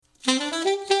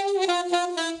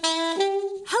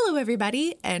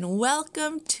everybody, and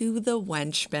welcome to the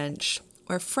Wench Bench,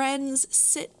 where friends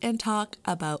sit and talk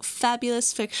about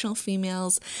fabulous fictional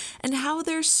females and how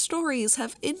their stories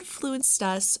have influenced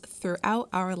us throughout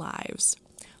our lives.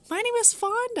 My name is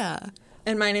Fonda.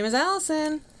 And my name is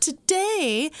Allison.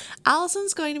 Today,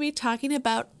 Allison's going to be talking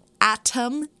about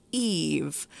Atom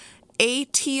Eve.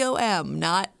 A-T-O-M,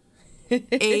 not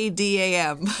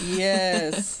A-D-A-M.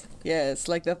 Yes. Yes,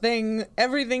 like the thing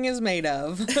everything is made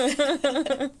of.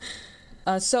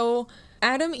 So,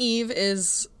 Atom Eve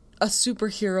is a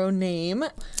superhero name.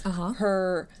 Uh-huh.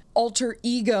 Her alter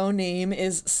ego name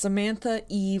is Samantha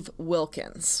Eve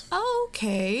Wilkins.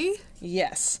 Okay.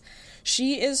 Yes.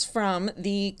 She is from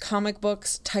the comic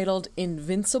books titled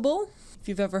Invincible, if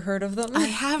you've ever heard of them. I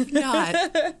have not.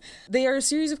 They are a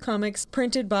series of comics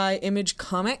printed by Image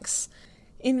Comics.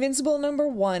 Invincible number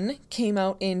 1 came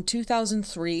out in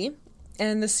 2003,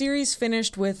 and the series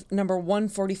finished with number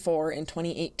 144 in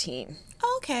 2018.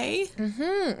 Okay.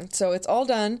 So it's all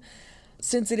done.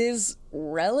 Since it is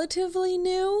relatively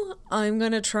new, I'm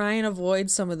going to try and avoid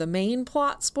some of the main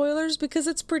plot spoilers because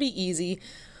it's pretty easy.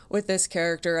 With this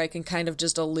character, I can kind of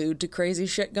just allude to crazy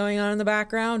shit going on in the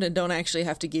background and don't actually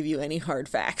have to give you any hard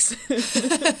facts.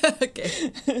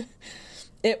 Okay.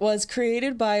 It was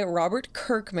created by Robert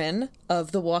Kirkman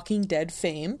of The Walking Dead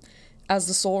fame as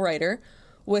the sole writer,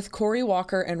 with Cory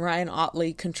Walker and Ryan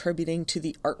Ottley contributing to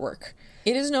the artwork.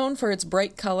 It is known for its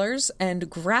bright colors and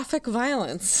graphic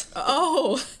violence.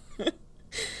 Oh.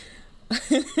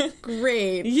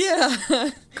 Great.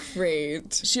 Yeah.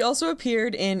 Great. She also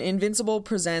appeared in Invincible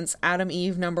Presents Atom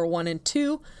Eve number 1 and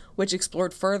 2, which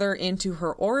explored further into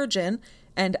her origin,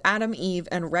 and Atom Eve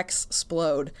and Rex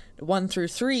Splode 1 through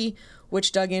 3,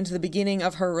 which dug into the beginning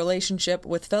of her relationship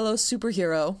with fellow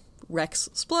superhero Rex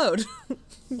Splode.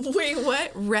 Wait,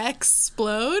 what? Rex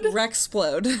Splode? Rex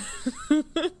Splode.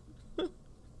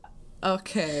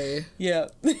 Okay. Yeah.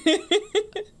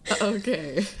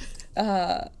 Okay.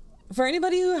 For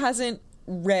anybody who hasn't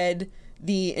read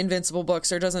the Invincible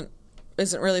books or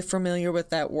isn't really familiar with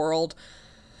that world,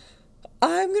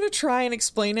 I'm going to try and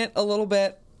explain it a little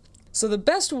bit. So the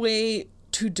best way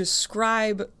to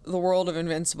describe the world of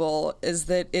Invincible is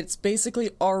that it's basically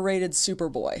R-rated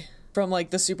Superboy from like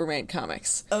the Superman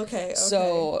comics. Okay.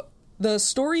 So the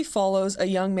story follows a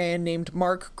young man named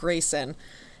Mark Grayson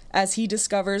as he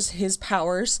discovers his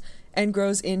powers and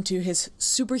grows into his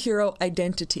superhero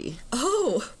identity.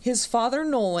 Oh. His father,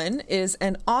 Nolan, is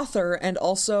an author and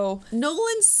also...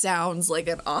 Nolan sounds like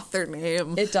an author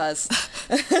name. It does.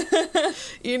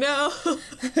 You know?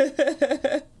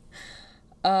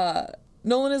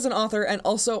 Nolan is an author and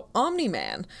also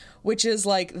Omni-Man, which is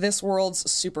like this world's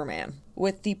Superman,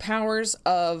 with the powers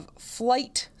of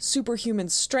flight, superhuman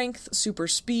strength, super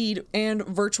speed, and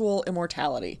virtual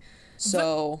immortality.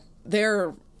 So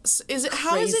they're crazy.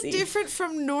 How is it different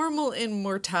from normal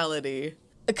immortality?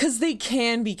 Because they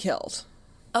can be killed.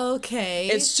 Okay.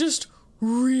 It's just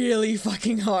really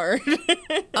fucking hard.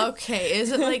 Okay.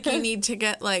 Is it like you need to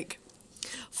get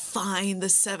find the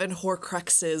 7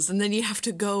 Horcruxes, and then you have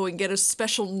to go and get a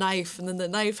special knife, and then the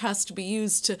knife has to be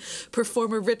used to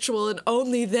perform a ritual, and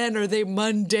only then are they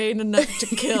mundane enough to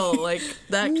kill? Like,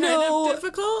 that kind of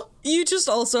difficult? You just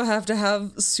also have to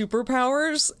have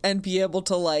superpowers and be able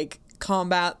to,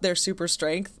 combat their super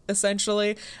strength,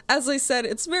 essentially. As I said,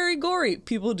 it's very gory.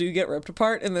 People do get ripped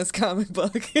apart in this comic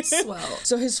book. Swell.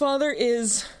 So his father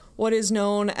is what is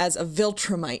known as a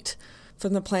Viltrumite,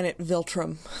 from the planet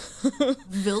Viltrum.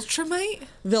 Viltrumite?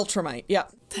 Viltrumite, yeah.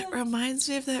 That reminds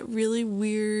me of that really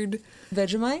weird...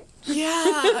 Vegemite? Yeah.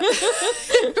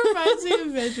 It reminds me of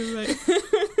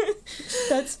Vegemite.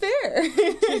 That's fair.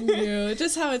 Continue.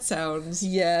 Just how it sounds.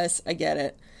 Yes, I get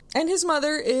it. And his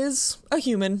mother is a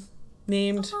human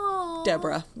named Aww.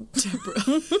 Deborah.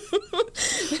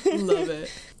 Love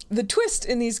it. The twist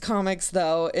in these comics,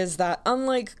 though, is that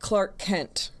unlike Clark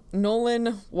Kent,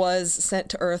 Nolan was sent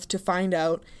to Earth to find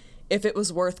out if it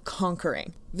was worth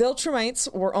conquering.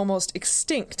 Viltrumites were almost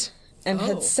extinct and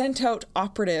had sent out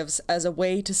operatives as a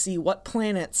way to see what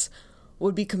planets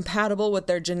would be compatible with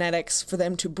their genetics for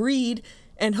them to breed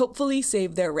and hopefully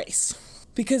save their race.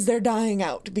 Because they're dying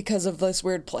out because of this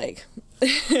weird plague.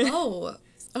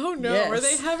 Oh no, Yes. Are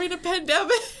they having a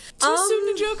pandemic? Too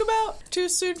soon to joke about? Too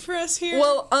soon for us here?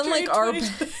 Well,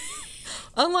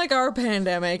 unlike our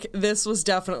pandemic, this was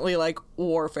definitely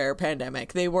warfare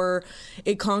pandemic. They were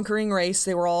a conquering race.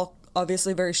 They were all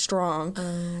obviously very strong.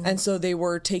 And so they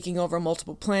were taking over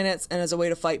multiple planets. And as a way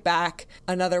to fight back,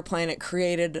 another planet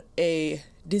created a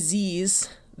disease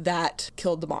that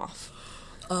killed them off.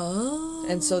 Oh.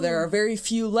 And so there are very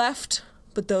few left,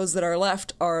 but those that are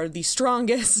left are the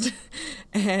strongest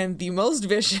and the most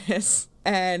vicious,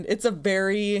 and it's a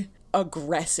very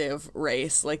aggressive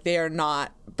race. Like, they are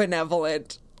not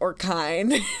benevolent or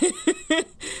kind.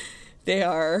 They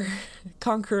are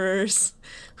conquerors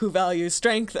who value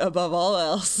strength above all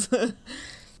else.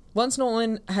 Once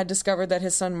Nolan had discovered that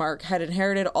his son Mark had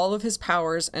inherited all of his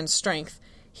powers and strength,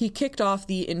 he kicked off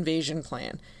the invasion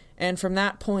plan. And from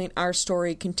that point, our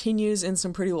story continues in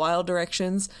some pretty wild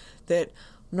directions that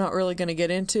I'm not really going to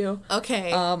get into.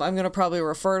 Okay. I'm going to probably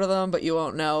refer to them, but you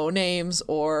won't know names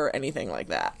or anything like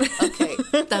that. Okay,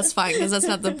 that's fine, because that's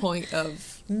not the point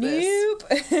of this.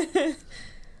 Nope.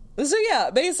 So yeah,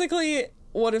 basically,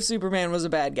 what if Superman was a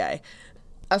bad guy?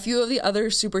 A few of the other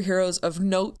superheroes of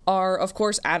note are, of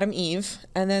course, Adam Eve,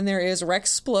 and then there is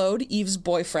Rexplode, Eve's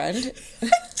boyfriend.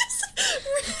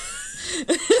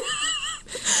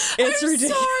 It's I'm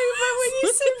ridiculous. sorry, but when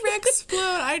you say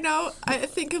Rexplode, I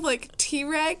think of like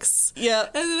T-Rex. Yeah.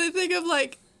 And then I think of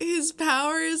like his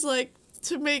power is like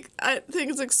to make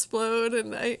things explode,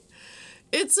 and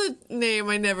it's a name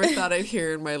I never thought I'd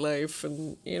hear in my life,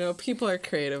 and you know, people are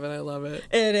creative and I love it.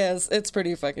 It is. It's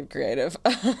pretty fucking creative.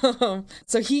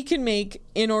 So he can make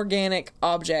inorganic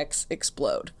objects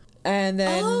explode. And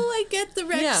then... Oh, I get the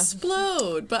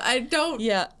Rexplode, but I don't...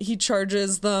 Yeah, he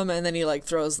charges them and then he, like,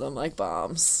 throws them like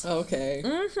bombs. Okay.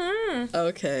 Mm-hmm.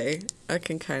 Okay. I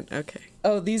can okay.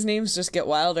 Oh, these names just get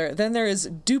wilder. Then there is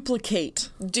Duplicate.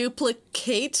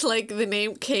 Duplicate, like the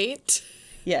name Kate?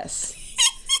 Yes.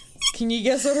 Can you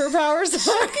guess what her powers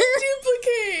are?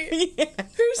 Duplicate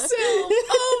herself.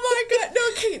 Oh my god. No,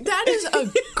 Kate, that is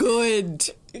a good...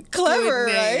 Clever,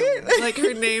 name. right? Like,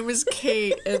 her name is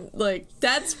Kate, and like,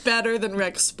 that's better than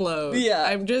Rexplode. Yeah.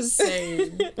 I'm just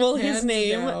saying. Well, Hands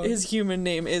down. his human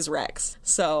name is Rex.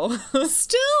 So...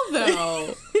 Still,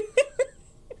 though.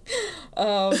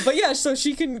 But yeah, so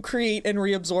she can create and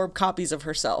reabsorb copies of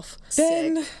herself. Sick.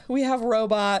 Then we have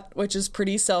Robot, which is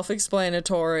pretty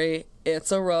self-explanatory.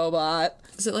 It's a robot.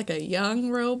 Is it like a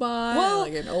young robot? Well-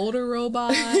 Like an older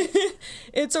robot?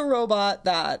 It's a robot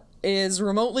that is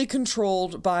remotely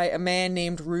controlled by a man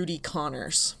named Rudy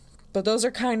Connors. But those are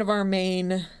kind of our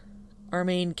main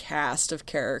cast of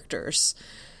characters.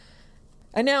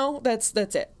 And now that's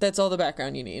it. That's all the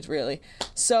background you need, really.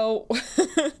 So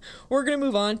we're going to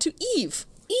move on to Eve.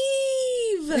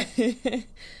 Eve!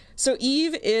 So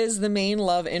Eve is the main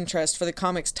love interest for the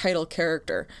comic's title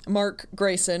character, Mark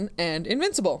Grayson and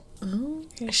Invincible. Oh,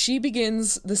 okay. She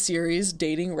begins the series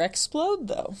dating Rexplode,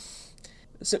 though.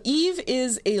 So Eve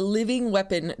is a living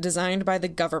weapon designed by the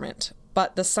government,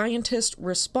 but the scientist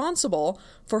responsible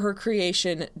for her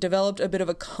creation developed a bit of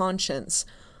a conscience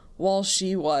while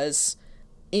she was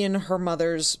in her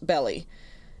mother's belly.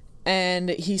 And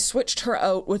he switched her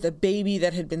out with a baby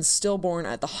that had been stillborn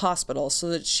at the hospital so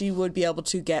that she would be able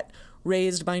to get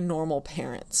raised by normal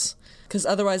parents. Because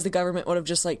otherwise the government would have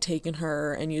just, like, taken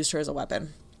her and used her as a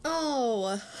weapon.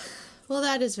 Oh, well,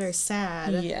 that is very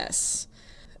sad. Yes.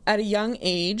 At a young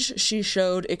age, she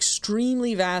showed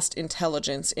extremely vast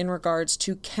intelligence in regards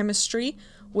to chemistry,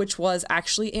 which was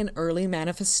actually an early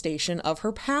manifestation of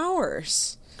her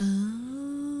powers. Oh.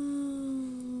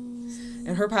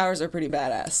 And her powers are pretty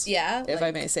badass. Yeah. If I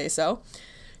may say so.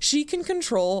 She can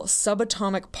control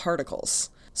subatomic particles.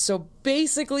 So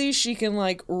basically, she can,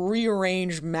 like,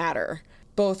 rearrange matter,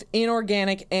 both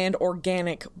inorganic and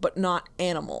organic, but not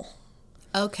animal.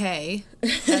 Okay.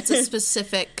 That's a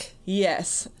specific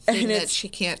Yes. thing And that she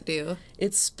can't do.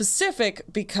 it's specific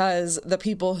because the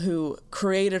people who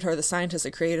created her, the scientists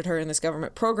that created her in this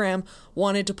government program,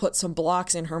 wanted to put some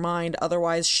blocks in her mind.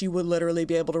 Otherwise, she would literally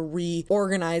be able to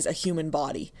reorganize a human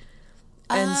body.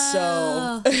 And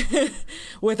so,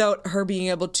 without her being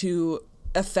able to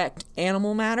affect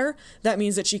animal matter, that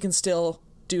means that she can still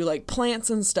do, like, plants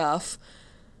and stuff,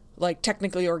 like,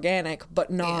 technically organic,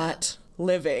 but not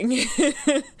living.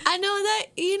 I know that,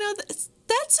 you know,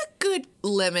 that's a good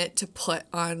limit to put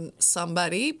on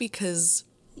somebody because,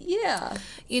 Yeah.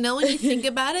 you know, when you think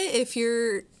about it, if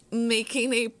you're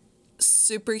making a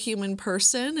superhuman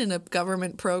person in a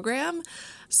government program,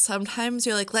 sometimes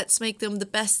you're like, let's make them the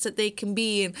best that they can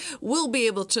be and we'll be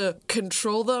able to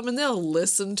control them and they'll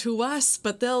listen to us,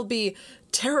 but they'll be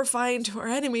terrifying to our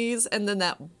enemies, and then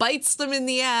that bites them in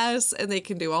the ass and they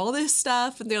can do all this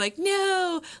stuff and they're like,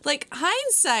 no. Like,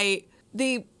 hindsight,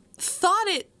 they thought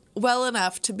it well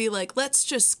enough to be like, let's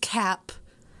just cap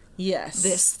Yes.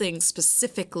 this thing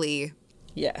specifically.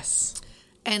 Yes.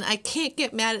 And I can't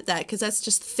get mad at that because that's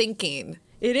just thinking.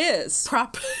 It is.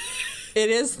 Prop. It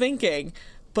is thinking.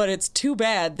 But it's too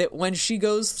bad that when she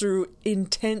goes through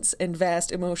intense and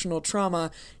vast emotional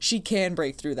trauma, she can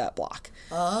break through that block.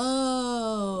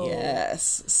 Oh.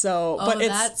 Yes. So, oh, but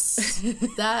that's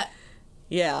that.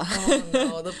 Yeah. Oh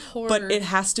no, the poor. But it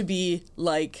has to be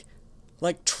like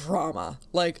trauma,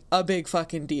 like a big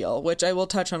fucking deal, which I will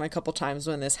touch on a couple times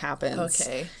when this happens.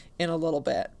 Okay. In a little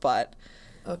bit, but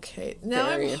okay. Now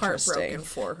I'm heartbroken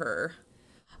for her.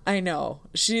 I know.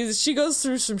 She goes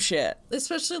through some shit.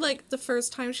 Especially, like, the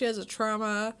first time she has a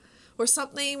trauma or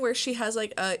something where she has,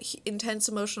 like, a intense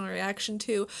emotional reaction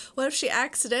to. What if she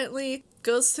accidentally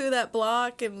goes through that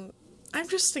block and... I'm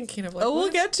just thinking of, like... Oh, we'll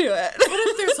get to it. What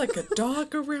if there's, like, a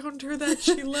dog around her that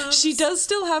she loves? She does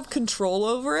still have control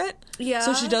over it. Yeah.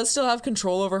 So she does still have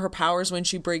control over her powers when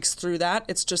she breaks through that.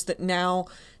 It's just that now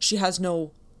she has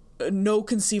no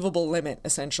conceivable limit,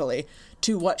 essentially,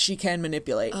 to what she can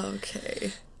manipulate.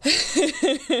 Okay.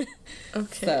 Okay.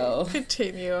 So,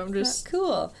 continue. I'm just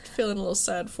cool. Feeling a little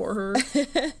sad for her.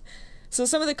 So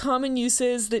some of the common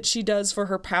uses that she does for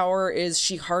her power is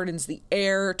she hardens the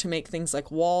air to make things like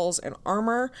walls and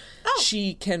armor. Oh.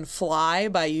 She can fly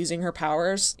by using her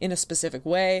powers in a specific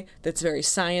way that's very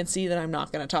science-y that I'm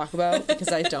not going to talk about because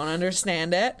I don't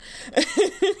understand it.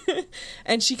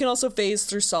 And she can also phase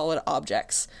through solid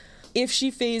objects. If she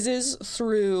phases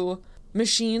through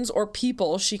machines or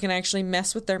people, she can actually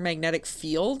mess with their magnetic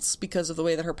fields because of the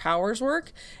way that her powers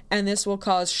work, and this will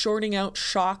cause shorting out,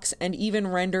 shocks, and even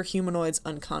render humanoids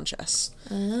unconscious.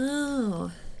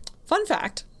 Oh. Fun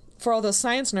fact, for all those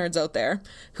science nerds out there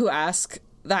who ask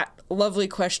that lovely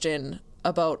question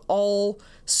about all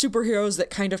superheroes that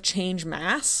kind of change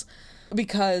mass,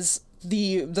 because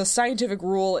the scientific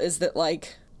rule is that,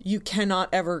 like, you cannot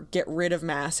ever get rid of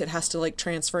mass. It has to, like,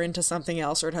 transfer into something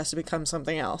else, or it has to become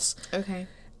something else. Okay.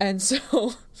 And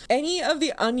so any of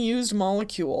the unused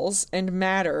molecules and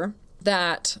matter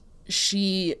that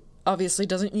she obviously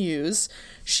doesn't use,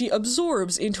 she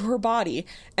absorbs into her body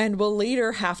and will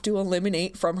later have to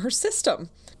eliminate from her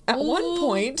system. At one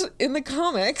point in the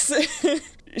comics,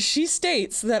 she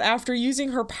states that after using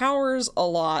her powers a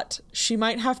lot, she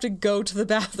might have to go to the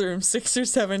bathroom 6 or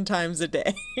 7 times a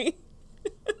day.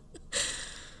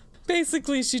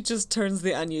 Basically, she just turns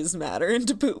the unused matter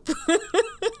into poop.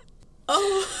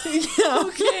 Oh, yeah.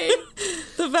 Okay.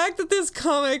 The fact that this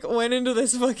comic went into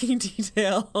this fucking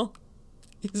detail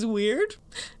is weird,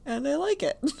 and I like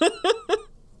it.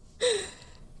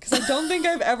 Because I don't think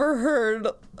I've ever heard,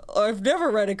 or I've never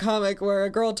read a comic where a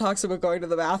girl talks about going to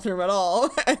the bathroom at all.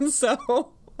 And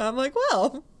so I'm like,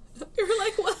 well. You're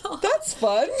like, well. That's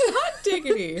fun. Hot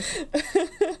diggity.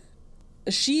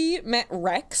 She met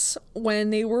Rex when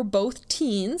they were both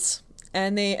teens,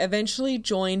 and they eventually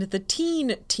joined the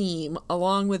teen team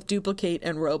along with Duplicate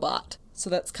and Robot.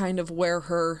 So that's kind of where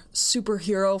her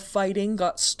superhero fighting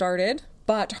got started.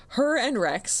 But her and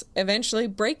Rex eventually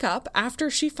break up after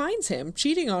she finds him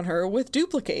cheating on her with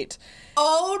Duplicate.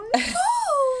 Oh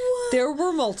no! There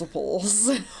were multiples.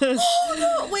 Oh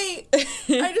no, wait.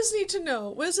 I just need to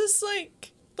know. Was this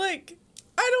like I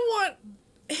don't want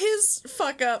his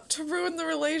fuck up to ruin the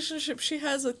relationship she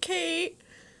has with Kate.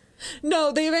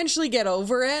 No, they eventually get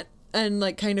over it and,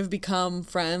 like, kind of become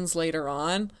friends later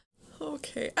on.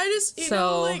 Okay. I just, you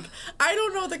know, like, I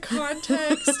don't know the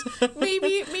context.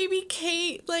 maybe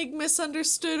Kate, like,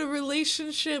 misunderstood a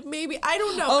relationship. Maybe, I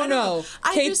don't know. Oh, no.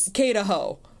 Kate a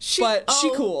hoe. She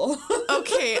cool.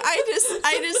 Okay.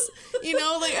 I just, you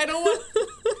know, like, I don't want...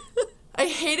 I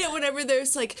hate it whenever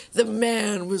there's, like, the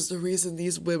man was the reason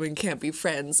these women can't be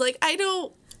friends. Like, I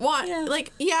don't want... Yeah.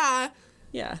 Like, yeah.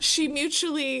 Yeah. She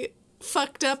mutually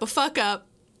fucked up a fuck up,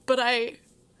 but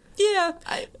Yeah.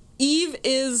 Eve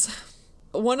is...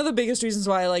 One of the biggest reasons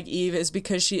why I like Eve is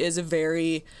because she is a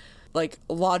very, like,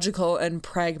 logical and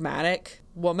pragmatic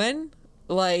woman.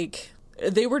 Like,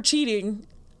 they were cheating,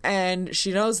 and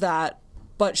she knows that,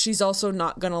 but she's also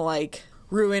not gonna, like,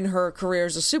 ruin her career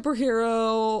as a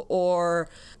superhero or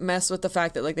mess with the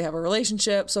fact that, like, they have a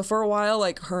relationship. So for a while,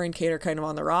 like, her and Kate are kind of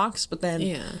on the rocks, but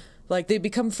then like, they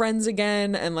become friends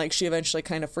again, and, like, she eventually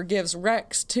kind of forgives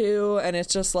Rex too, and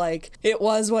it's just like, it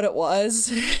was what it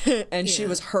was. And she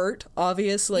was hurt,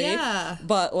 obviously,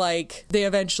 but, like, they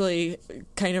eventually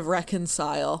kind of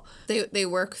reconcile. They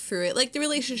work through it. Like, the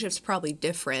relationship's probably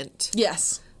different.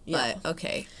 Yes. But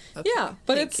okay. Yeah,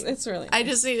 but it's really nice. I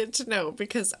just needed to know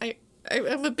because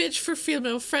I'm a bitch for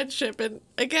female friendship, and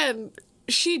again,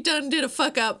 she done did a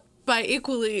fuck up by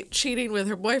equally cheating with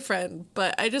her boyfriend,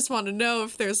 but I just want to know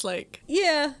if there's, like...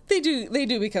 Yeah, they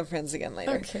do become friends again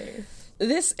later. Okay.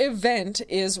 This event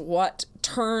is what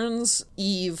turns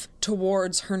Eve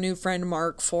towards her new friend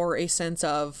Mark for a sense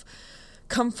of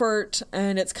comfort,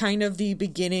 and it's kind of the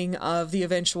beginning of the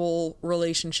eventual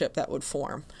relationship that would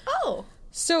form. Oh.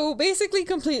 So basically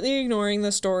completely ignoring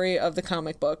the story of the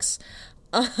comic books,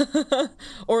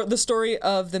 or the story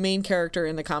of the main character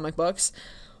in the comic books,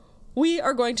 we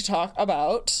are going to talk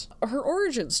about her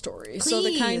origin story. Please. So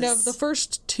the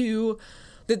first two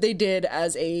that they did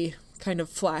as a kind of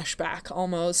flashback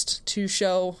almost to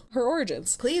show her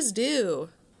origins. Please do.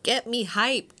 Get me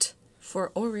hyped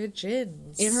for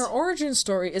origins. In her origin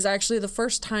story is actually the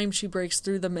first time she breaks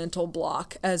through the mental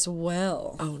block as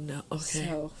well. Oh no, okay.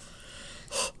 So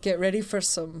get ready for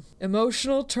some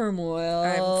emotional turmoil.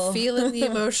 I'm feeling the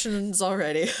emotions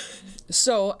already.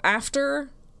 So after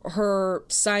her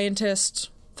scientist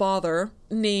father,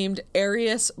 named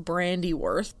Arius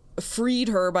Brandyworth, freed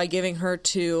her by giving her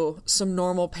to some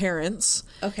normal parents.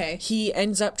 Okay. He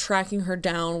ends up tracking her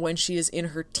down when she is in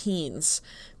her teens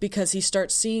because he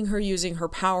starts seeing her using her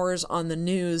powers on the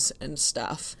news and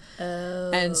stuff.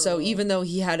 Oh. And so even though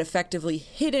he had effectively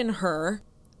hidden her,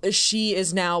 she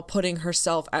is now putting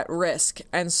herself at risk.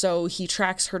 And so he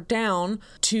tracks her down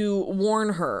to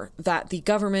warn her that the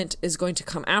government is going to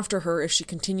come after her if she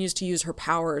continues to use her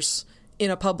powers in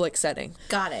a public setting.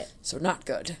 Got it. So not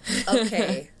good.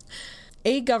 Okay.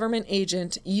 A government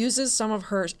agent uses some of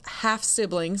her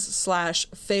half-siblings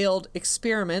 / failed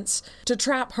experiments to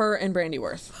trap her and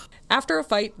Brandyworth. After a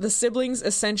fight, the siblings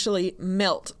essentially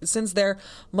melt, since their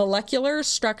molecular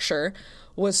structure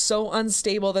was so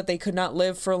unstable that they could not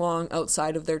live for long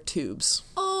outside of their tubes.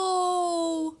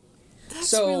 Oh,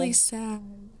 that's really sad.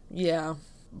 Yeah.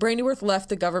 Brandyworth left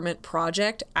the government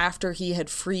project after he had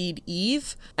freed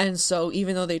Eve, and so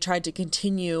even though they tried to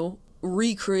continue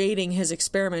recreating his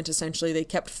experiment, essentially, they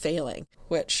kept failing,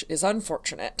 which is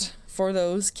unfortunate for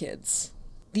those kids.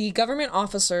 The government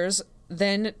officers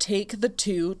then take the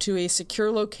two to a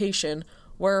secure location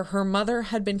where her mother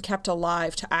had been kept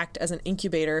alive to act as an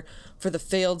incubator for the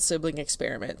failed sibling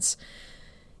experiments.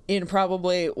 In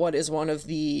probably what is one of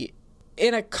the...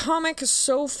 in a comic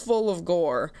so full of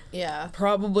gore, yeah,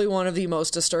 probably one of the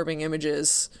most disturbing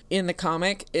images in the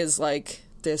comic is, like,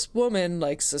 this woman,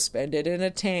 like, suspended in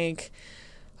a tank,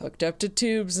 hooked up to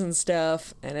tubes and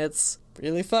stuff, and it's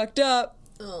really fucked up.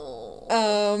 Oh.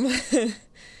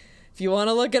 If you want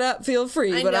to look it up, feel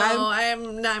free.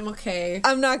 I'm okay.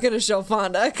 I'm not going to show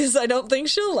Fonda, because I don't think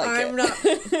she'll like it. I'm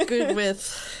not good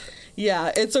with...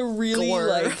 Yeah, it's a really, gore.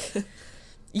 like...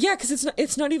 Yeah, because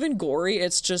it's not even gory.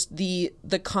 It's just the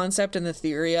concept and the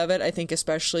theory of it, I think,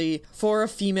 especially for a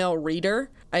female reader,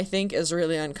 I think is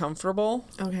really uncomfortable.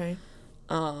 Okay.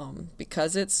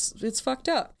 Because it's fucked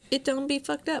up. It done be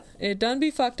fucked up. It done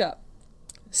be fucked up.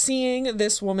 Seeing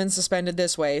this woman suspended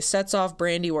this way sets off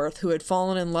Brandyworth, who had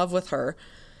fallen in love with her,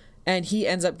 and he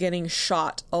ends up getting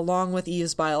shot along with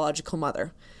Eve's biological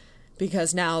mother.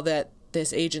 Because now that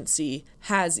this agency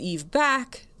has Eve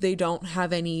back, they don't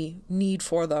have any need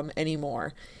for them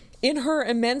anymore. In her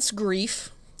immense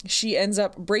grief, she ends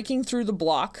up breaking through the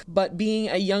block, but being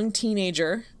a young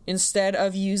teenager, instead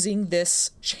of using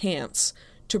this chance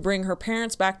to bring her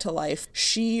parents back to life,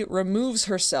 she removes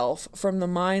herself from the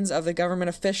minds of the government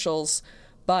officials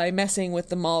by messing with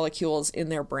the molecules in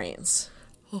their brains.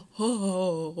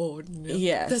 Oh, no.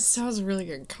 Yes. That sounds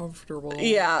really uncomfortable.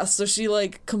 Yeah, so she,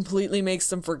 like, completely makes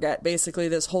them forget, basically,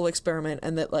 this whole experiment,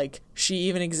 and that, like, she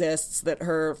even exists, that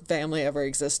her family ever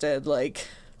existed, like...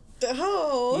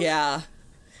 Oh. Yeah.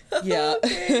 Yeah.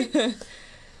 Okay.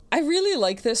 I really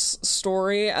like this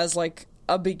story as, like,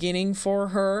 a beginning for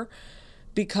her,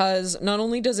 because not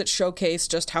only does it showcase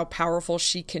just how powerful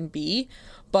she can be,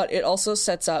 but it also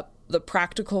sets up the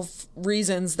practical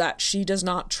reasons that she does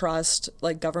not trust,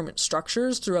 like, government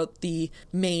structures throughout the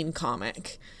main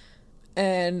comic.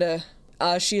 And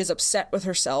she is upset with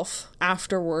herself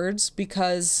afterwards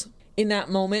because in that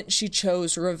moment she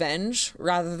chose revenge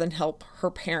rather than help her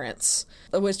parents,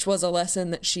 which was a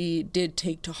lesson that she did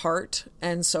take to heart.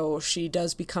 And so she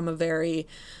does become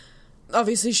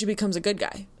obviously she becomes a good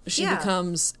guy. She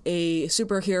becomes a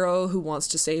superhero who wants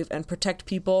to save and protect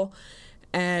people.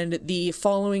 And the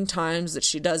following times that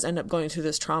she does end up going through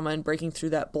this trauma and breaking through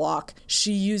that block,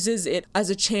 she uses it as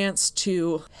a chance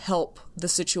to help the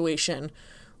situation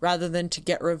rather than to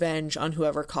get revenge on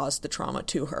whoever caused the trauma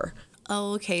to her.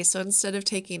 Oh, okay. So instead of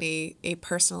taking a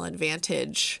personal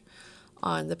advantage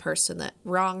on the person that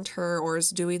wronged her or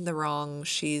is doing the wrong,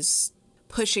 she's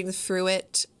pushing through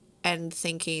it and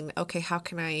thinking, okay, how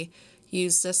can I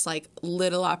use this, like,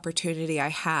 little opportunity I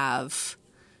have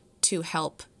to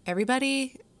help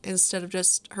everybody instead of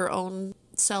just her own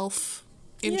self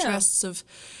interests of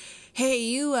hey,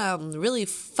 you really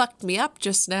fucked me up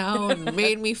just now and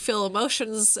made me feel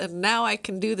emotions, and now I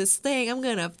can do this thing. I'm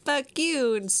gonna fuck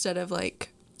you, instead of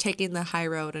like taking the high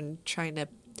road and trying to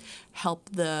help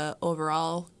the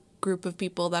overall group of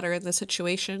people that are in the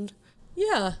situation.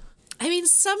 Yeah. I mean,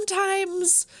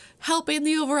 sometimes helping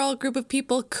the overall group of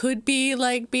people could be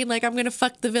like being like, I'm gonna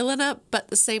fuck the villain up, but at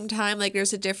the same time, like,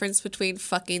 there's a difference between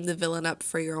fucking the villain up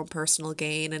for your own personal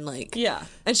gain and like... Yeah.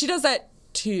 And she does that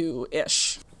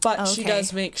too-ish. But she Okay.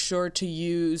 does make sure to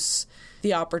use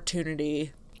the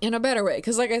opportunity in a better way.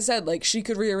 Because like I said, like, she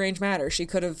could rearrange matter. She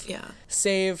could have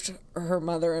saved her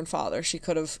mother and father. She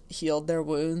could have healed their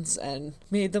wounds and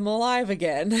made them alive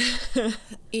again.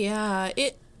 Yeah,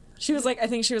 She was like, I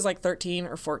think she was like 13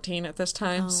 or 14 at this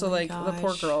time. So like the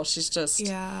poor girl, she's just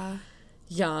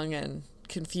young and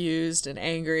confused and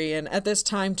angry. And at this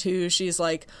time too, she's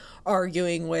like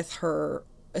arguing with her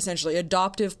essentially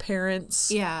adoptive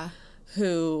parents. Yeah.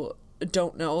 Who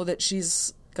don't know that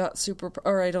she's got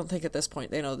or I don't think at this point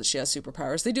they know that she has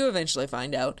superpowers. They do eventually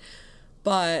find out.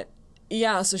 But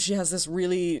yeah, so she has this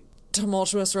really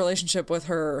tumultuous relationship with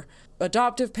her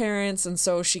adoptive parents, and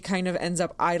so she kind of ends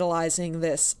up idolizing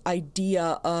this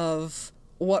idea of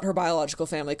what her biological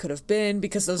family could have been,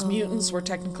 because those mutants were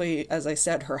technically, as I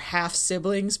said, her half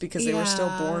siblings, because they were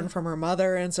still born from her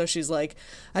mother. And so she's like,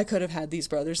 I could have had these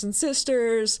brothers and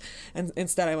sisters, and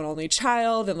instead I'm an only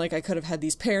child, and like I could have had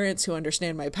these parents who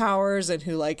understand my powers and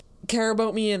who like care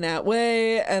about me in that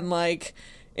way, and like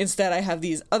instead I have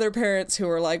these other parents who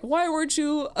are like, why weren't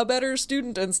you a better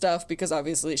student and stuff, because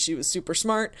obviously she was super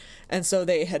smart, and so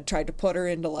they had tried to put her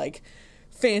into like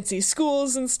fancy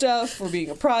schools and stuff for being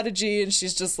a prodigy, and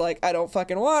she's just like, I don't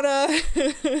fucking wanna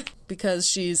because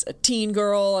she's a teen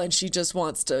girl and she just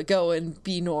wants to go and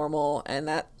be normal, and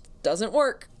that doesn't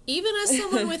work. Even as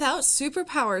someone without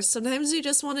superpowers, sometimes you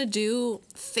just want to do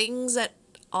things that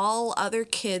all other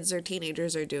kids or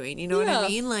teenagers are doing. You know what I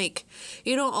mean? Like,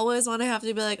 you don't always want to have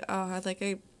to be like, oh,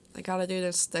 I gotta do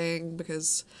this thing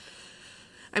because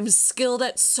I'm skilled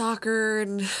at soccer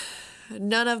and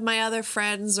none of my other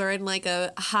friends are in like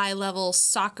a high level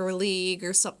soccer league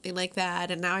or something like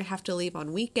that, and now I have to leave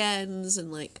on weekends.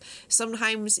 And like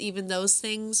sometimes even those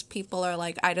things, people are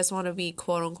like, I just want to be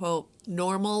quote unquote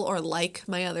normal or like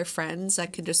my other friends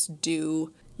that can just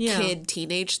do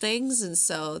teenage things. And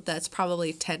so that's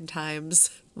probably 10 times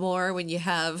more when you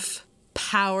have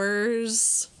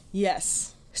powers.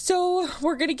 Yes. So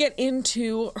we're gonna get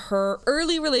into her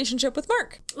early relationship with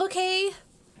Mark. Okay.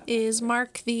 Is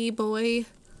Mark the boy?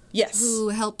 Yes. Who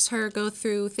helps her go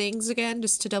through things again,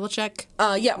 just to double check?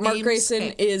 Yeah, Mark names? Grayson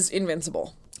Okay. is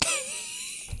invincible.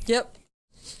 Yep.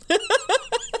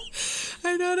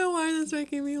 I don't know why that's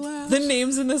making me laugh. The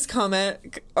names in this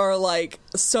comic are like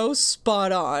so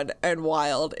spot on and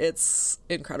wild. It's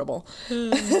incredible.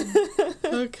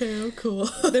 Okay, oh cool.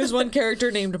 There's one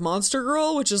character named Monster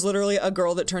Girl, which is literally a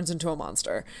girl that turns into a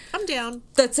monster. I'm down.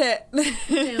 That's it.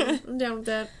 I'm down with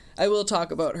that. I will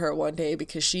talk about her one day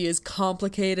because she is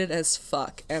complicated as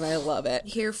fuck, and I love it.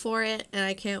 Here for it, and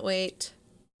I can't wait.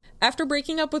 After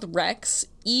breaking up with Rex,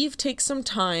 Eve takes some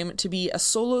time to be a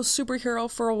solo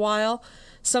superhero for a while,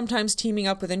 sometimes teaming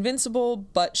up with Invincible,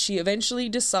 but she eventually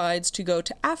decides to go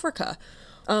to Africa,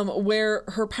 where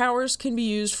her powers can be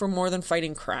used for more than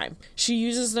fighting crime. She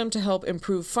uses them to help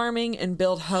improve farming and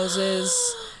build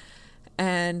houses,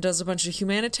 and does a bunch of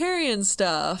humanitarian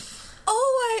stuff. Oh,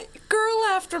 girl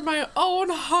after my own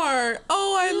heart.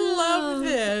 Oh, I love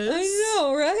this. I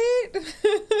know,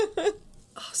 right?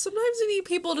 Sometimes you need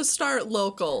people to start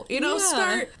local. You know,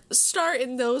 start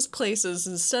in those places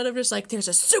instead of just like, there's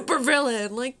a super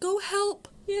villain. Like, go help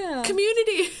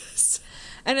communities.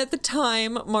 And at the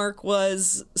time, Mark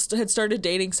had started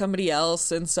dating somebody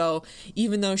else, and so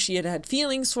even though she had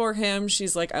feelings for him,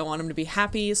 she's like, I want him to be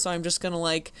happy, so I'm just gonna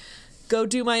like go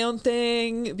do my own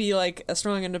thing, be like a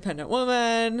strong, independent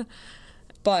woman.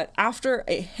 But after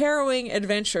a harrowing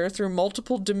adventure through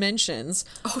multiple dimensions,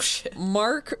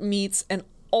 Mark meets an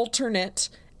alternate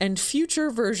and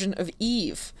future version of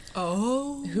Eve.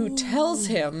 Who tells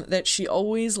him that she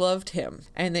always loved him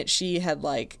and that she had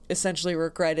like essentially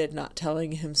regretted not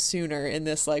telling him sooner in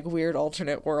this like weird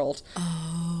alternate world.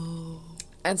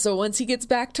 And so once he gets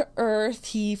back to Earth,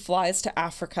 he flies to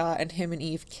Africa and him and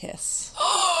Eve kiss.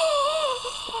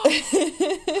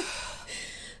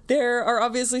 There are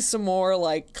obviously some more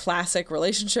like classic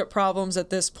relationship problems at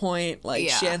this point. Like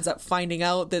she ends up finding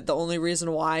out that the only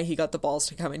reason why he got the balls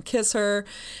to come and kiss her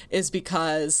is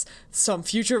because some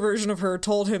future version of her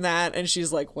told him that, and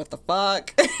she's like, what the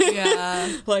fuck?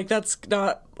 Yeah. Like that's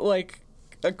not like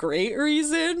a great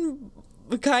reason,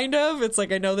 kind of. It's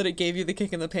like, I know that it gave you the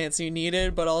kick in the pants you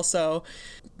needed, but also,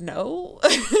 no.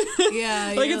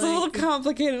 Yeah. Like, it's a little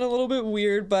complicated, a little bit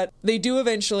weird, but they do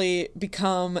eventually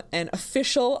become an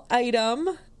official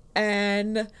item,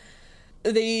 and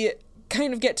they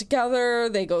kind of get together.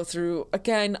 They go through,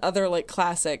 again, other like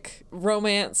classic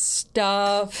romance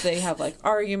stuff. They have like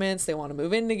arguments. They want to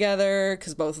move in together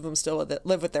because both of them still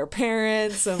live with their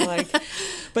parents, and like,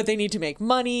 but they need to make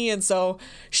money. And so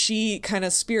she kind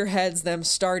of spearheads them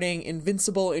starting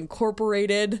Invincible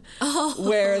Incorporated,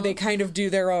 where they kind of do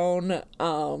their own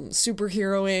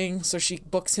superheroing. So she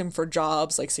books him for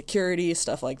jobs like security,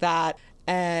 stuff like that.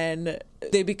 And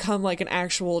they become like an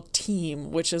actual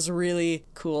team, which is really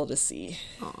cool to see.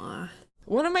 Aww.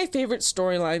 One of my favorite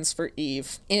storylines for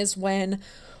Eve is when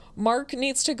Mark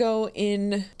needs to go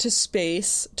into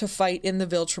space to fight in the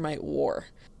Viltrumite War.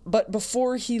 But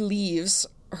before he leaves,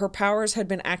 her powers had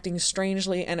been acting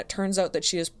strangely, and it turns out that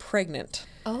she is pregnant.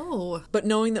 Oh. But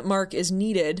knowing that Mark is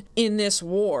needed in this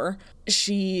war,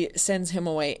 she sends him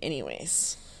away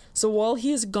anyways. So while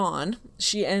he is gone,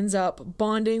 she ends up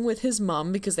bonding with his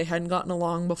mom because they hadn't gotten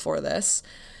along before this.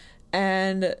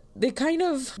 And they kind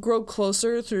of grow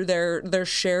closer through their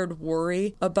shared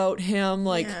worry about him,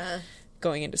 like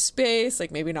going into space,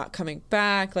 like maybe not coming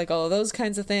back, like all of those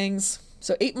kinds of things.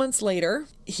 So 8 months later,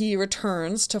 he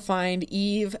returns to find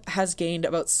Eve has gained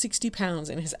about 60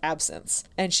 pounds in his absence.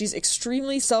 And she's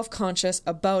extremely self-conscious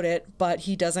about it, but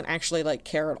he doesn't actually like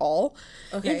care at all.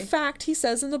 Okay. In fact, he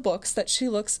says in the books that she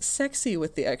looks sexy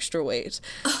with the extra weight.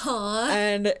 Aww.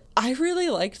 And I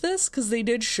really liked this because they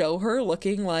did show her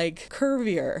looking like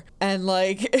curvier. And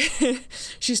like,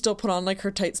 she still put on like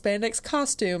her tight spandex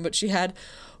costume, but she had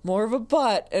more of a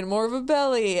butt and more of a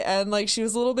belly, and like she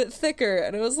was a little bit thicker,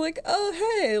 and it was like,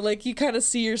 oh hey, like you kind of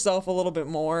see yourself a little bit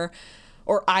more,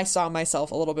 or I saw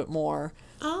myself a little bit more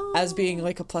as being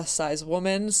like a plus size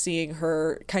woman, seeing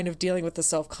her kind of dealing with the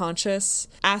self-conscious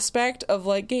aspect of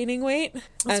like gaining weight,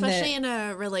 especially in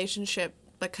a relationship,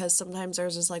 because sometimes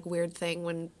there's this like weird thing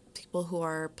when people who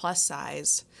are plus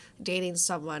size dating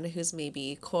someone who's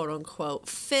maybe quote unquote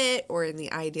fit or in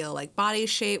the ideal like body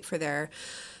shape for their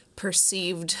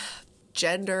perceived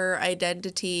gender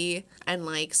identity, and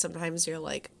like sometimes you're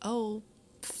like, oh,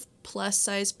 plus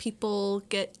size people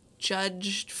get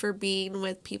judged for being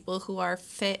with people who are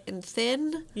fit and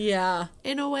thin,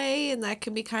 in a way, and that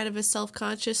can be kind of a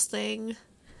self-conscious thing.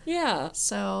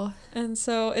 So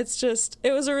it's just,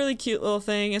 it was a really cute little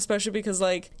thing, especially because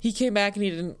like he came back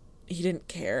and he didn't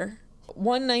care.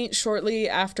 One night shortly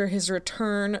after his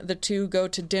return, the two go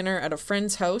to dinner at a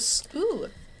friend's house. Ooh.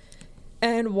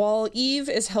 And while Eve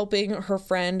is helping her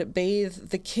friend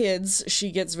bathe the kids,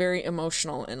 she gets very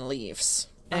emotional and leaves.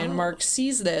 And Mark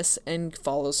sees this and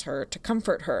follows her to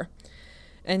comfort her.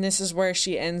 And this is where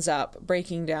she ends up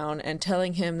breaking down and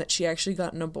telling him that she actually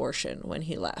got an abortion when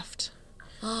he left.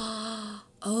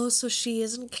 Oh, so she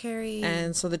isn't carrying.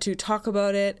 And so the two talk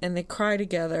about it and they cry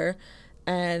together,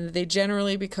 and they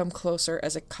generally become closer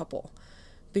as a couple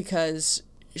because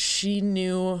she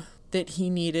knew that he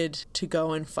needed to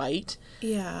go and fight.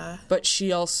 Yeah. But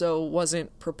she also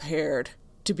wasn't prepared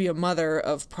to be a mother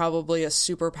of probably a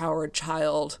superpowered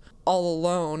child all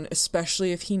alone,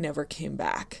 especially if he never came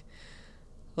back.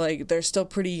 Like, they're still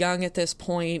pretty young at this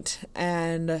point,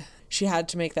 and she had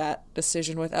to make that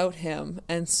decision without him.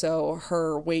 And so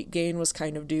her weight gain was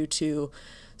kind of due to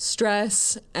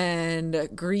stress and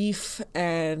grief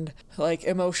and like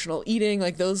emotional eating,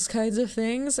 like those kinds of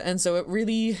things. And so it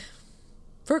really,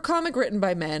 for a comic written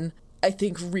by men, I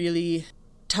think really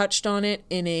touched on it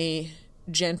in a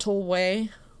gentle way.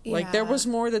 Yeah. Like, there was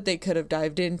more that they could have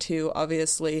dived into,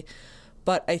 obviously,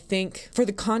 but I think for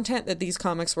the content that these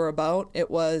comics were about,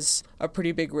 it was a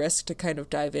pretty big risk to kind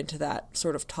of dive into that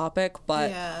sort of topic,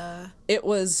 but it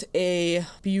was a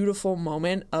beautiful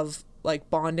moment of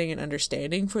like bonding and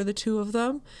understanding for the two of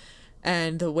them.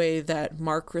 And the way that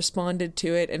Mark responded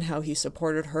to it and how he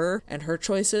supported her and her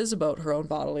choices about her own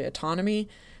bodily autonomy,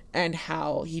 and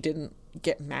how he didn't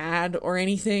get mad or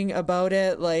anything about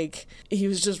it. Like, he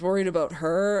was just worried about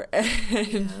her.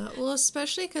 Well,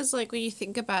 especially because, like, when you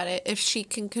think about it, if she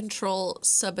can control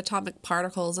subatomic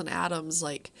particles and atoms,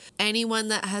 like, anyone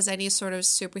that has any sort of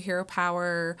superhero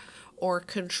power or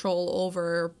control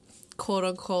over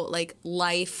quote-unquote, like,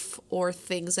 life or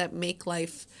things that make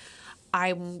life,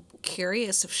 I'm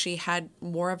curious if she had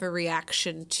more of a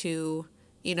reaction to,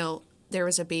 you know, there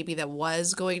was a baby that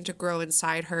was going to grow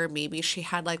inside her. Maybe she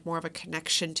had like more of a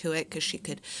connection to it because she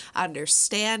could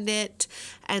understand it.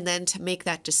 And then to make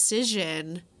that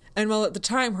decision. And well, at the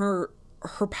time, her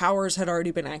powers had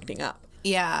already been acting up.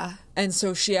 Yeah. And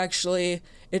so she actually,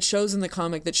 it shows in the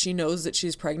comic that she knows that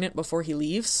she's pregnant before he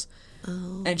leaves.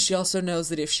 Oh. And she also knows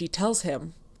that if she tells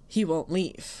him, he won't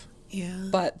leave. Yeah.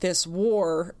 But this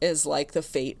war is like the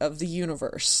fate of the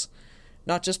universe.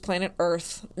 Not just planet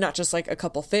Earth, not just like a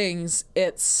couple things.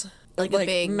 It's like a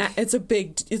big... it's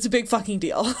a big fucking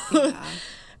deal. Yeah.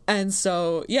 And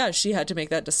so, yeah, she had to make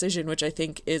that decision, which I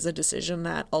think is a decision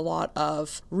that a lot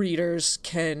of readers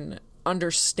can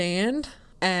understand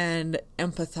and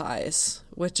empathize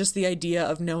with, just the idea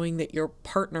of knowing that your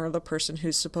partner, the person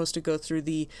who's supposed to go through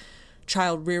the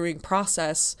child rearing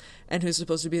process and who's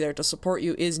supposed to be there to support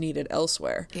you, is needed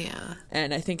elsewhere. Yeah.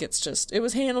 And I think it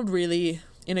was handled really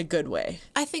in a good way.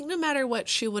 I think no matter what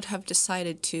she would have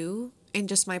decided to, in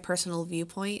just my personal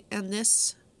viewpoint in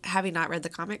this, having not read the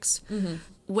comics,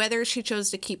 whether she chose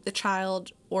to keep the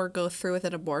child or go through with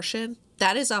an abortion,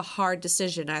 that is a hard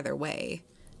decision either way.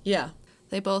 Yeah.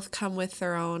 They both come with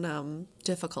their own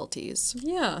difficulties.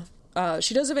 Yeah.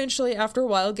 She does eventually, after a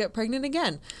while, get pregnant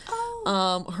again.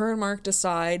 Oh. Her and Mark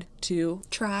decide to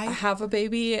have a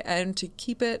baby and to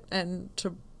keep it and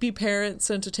to be parents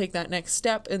and to take that next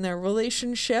step in their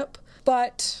relationship.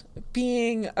 But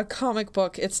being a comic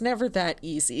book, it's never that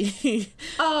easy.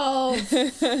 Oh.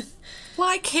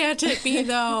 Why can't it be,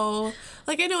 though?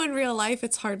 Like, I know in real life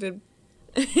it's hard to...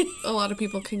 A lot of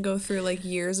people can go through, like,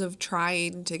 years of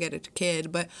trying to get a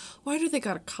kid, but why do they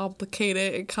gotta complicate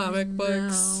it in comic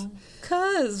books?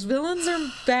 'Cause villains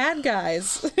are bad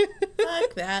guys.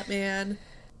 Fuck that, man.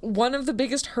 One of the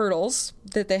biggest hurdles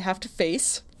that they have to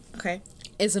face... Okay.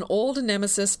 is an old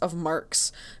nemesis of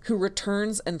Mark's who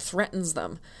returns and threatens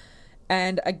them.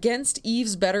 And against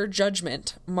Eve's better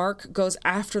judgment, Mark goes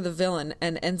after the villain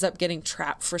and ends up getting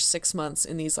trapped for 6 months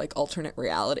in these, like, alternate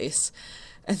realities.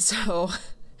 And so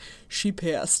she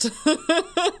pissed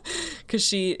because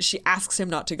she asks him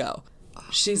not to go.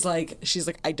 She's like,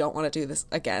 I don't want to do this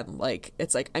again. Like,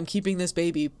 it's like, I'm keeping this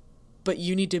baby, but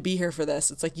you need to be here for this.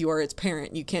 It's like, you are its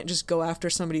parent. You can't just go after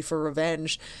somebody for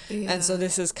revenge. Yeah. And so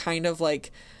this is kind of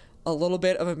like a little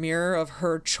bit of a mirror of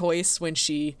her choice when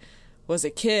she was a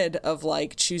kid, of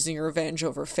like choosing revenge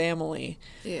over family.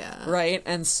 Yeah. Right?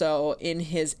 And so in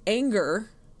his anger,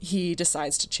 he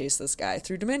decides to chase this guy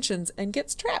through dimensions and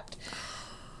gets trapped.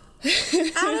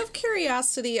 Out of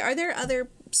curiosity, are there other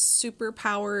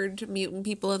super-powered mutant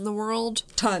people in the world?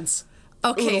 Tons.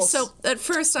 Okay, Oodles. so at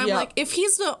first I'm like,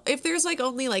 if there's like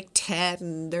only like 10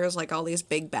 and there's like all these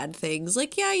big bad things,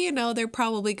 like, yeah, you know, they're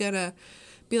probably gonna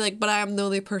be like, but I'm the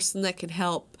only person that can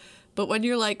help. But when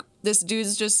you're like, this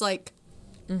dude's just like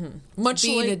much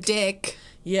being like a dick.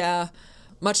 Yeah.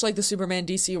 Much like the Superman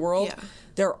DC world,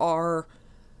 there are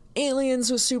aliens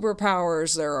with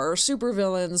superpowers, there are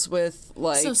supervillains with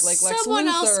like Lex Luthor. Someone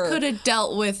else could have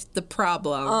dealt with the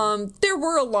problem. There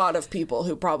were a lot of people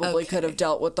who probably could have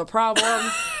dealt with the problem.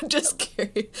 Just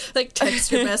kidding. Like,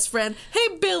 text your best friend,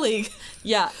 hey Billy.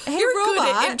 Yeah. Hey, you're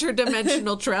robot. good at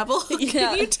interdimensional travel.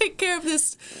 Can you take care of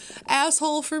this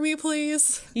asshole for me,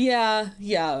 please?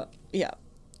 Yeah.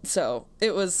 So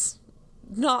it was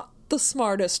not the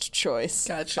smartest choice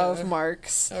of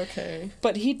Mark's. Okay.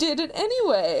 But he did it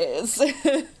anyways.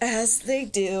 As they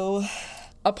do.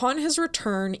 Upon his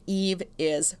return, Eve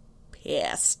is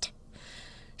pissed.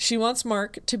 She wants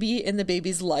Mark to be in the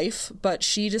baby's life, but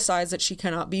she decides that she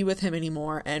cannot be with him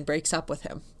anymore and breaks up with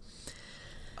him.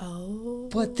 Oh.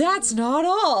 But that's not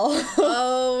all.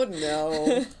 Oh,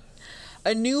 no.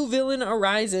 A new villain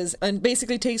arises and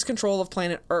basically takes control of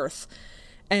planet Earth.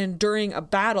 And during a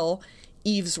battle,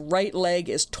 Eve's right leg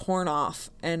is torn off,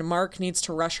 and Mark needs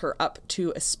to rush her up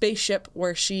to a spaceship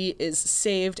where she is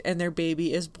saved and their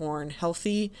baby is born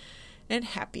healthy and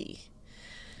happy.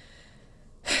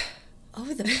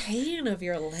 Oh, the pain of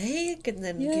your leg and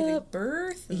then giving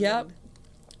birth. Yep.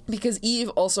 Because Eve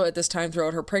also at this time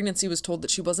throughout her pregnancy was told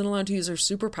that she wasn't allowed to use her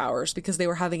superpowers because they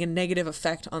were having a negative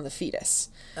effect on the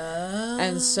fetus. Oh.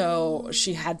 And so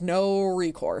she had no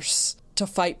recourse to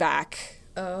fight back.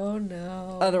 Oh,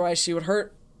 no. Otherwise, she would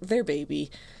hurt their baby.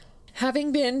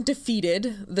 Having been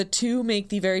defeated, the two make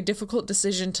the very difficult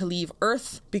decision to leave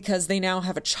Earth because they now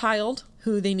have a child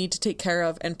who they need to take care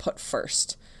of and put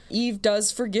first. Eve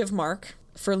does forgive Mark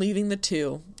for leaving the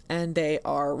two, and they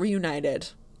are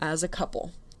reunited as a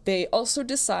couple. They also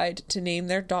decide to name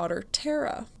their daughter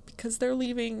Tara because they're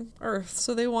leaving Earth,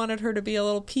 so they wanted her to be a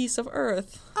little piece of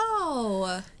Earth.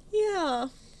 Oh. Yeah.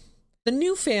 The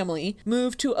new family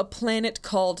moved to a planet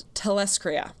called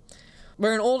Telescria,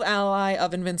 where an old ally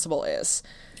of Invincible is.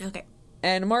 Okay.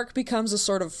 And Mark becomes a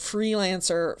sort of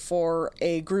freelancer for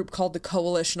a group called the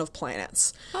Coalition of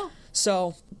Planets. Oh.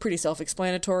 So, pretty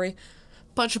self-explanatory.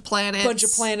 Bunch of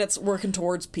planets working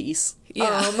towards peace.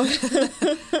 Yeah.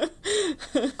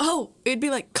 Oh, it'd be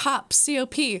like COP,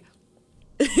 COP. It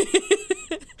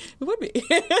would be.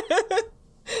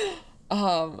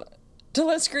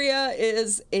 Telescria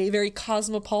is a very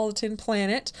cosmopolitan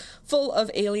planet full of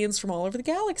aliens from all over the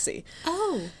galaxy.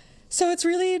 Oh. So it's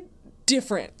really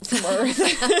different from Earth.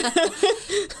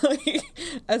 Like,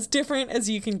 as different as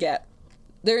you can get.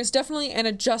 There's definitely an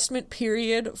adjustment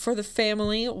period for the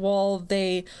family while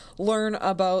they learn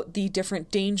about the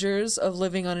different dangers of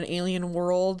living on an alien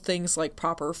world, things like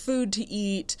proper food to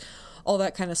eat, all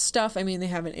that kind of stuff. I mean, they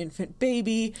have an infant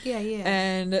baby. Yeah.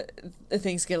 And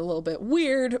things get a little bit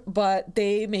weird, but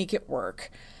they make it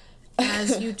work.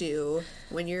 As you do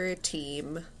when you're a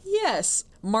team. Yes.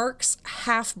 Mark's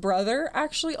half-brother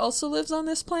actually also lives on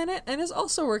this planet and is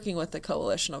also working with the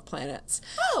Coalition of Planets.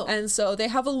 Oh. And so they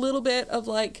have a little bit of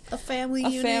like A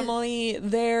family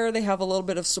there. They have a little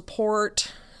bit of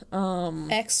support.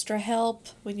 Extra help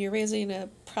when you're raising a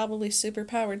probably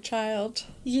superpowered child.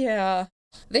 Yeah.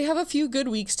 They have a few good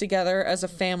weeks together as a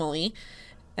family,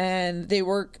 and they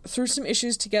work through some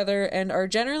issues together and are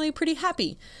generally pretty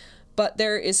happy. But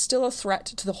there is still a threat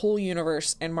to the whole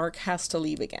universe, and Mark has to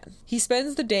leave again. He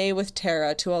spends the day with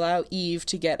Tara to allow Eve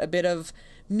to get a bit of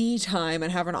me time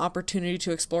and have an opportunity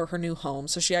to explore her new home.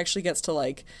 So she actually gets to,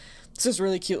 like, it's this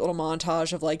really cute little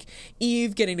montage of, like,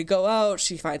 Eve getting to go out.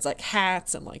 She finds, like,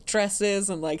 hats and, like, dresses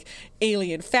and, like,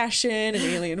 alien fashion and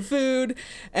alien food.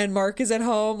 And Mark is at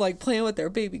home, like, playing with their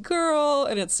baby girl.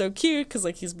 And it's so cute because,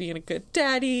 like, he's being a good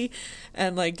daddy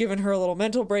and, like, giving her a little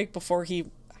mental break before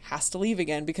he has to leave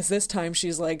again, because this time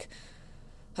she's like,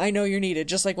 I know you're needed.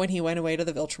 Just like when he went away to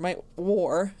the Viltrumite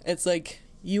War, it's like,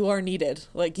 you are needed.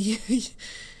 Like,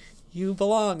 you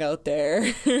belong out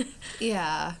there.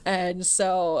 Yeah. And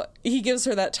so he gives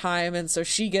her that time, and so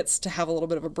she gets to have a little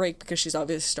bit of a break because she's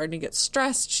obviously starting to get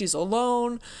stressed. She's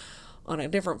alone on a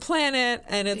different planet,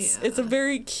 and it's a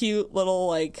very cute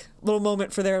little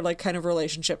moment for their, like, kind of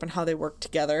relationship and how they work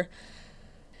together.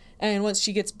 And once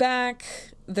she gets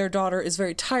back, their daughter is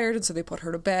very tired, and so they put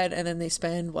her to bed, and then they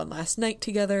spend one last night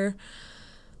together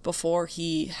before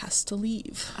he has to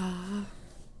leave.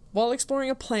 While exploring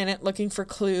a planet looking for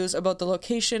clues about the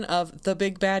location of the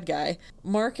big bad guy,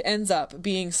 Mark ends up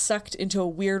being sucked into a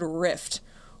weird rift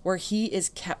where he is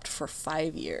kept for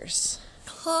 5 years.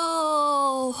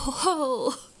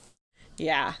 Oh.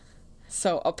 Yeah.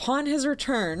 So upon his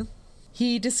return,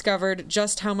 he discovered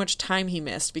just how much time he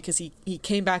missed because he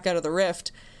came back out of the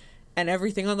rift and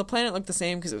everything on the planet looked the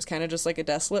same because it was kind of just like a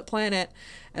desolate planet.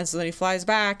 And so then he flies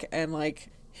back, and, like,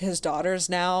 his daughter's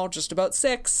now just about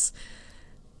 6,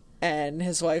 and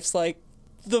his wife's like,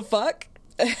 the fuck?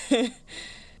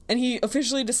 And he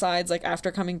officially decides, like,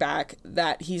 after coming back,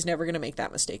 that he's never going to make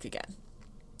that mistake again.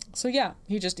 So yeah,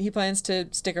 he plans to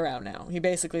stick around now. He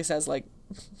basically says, like,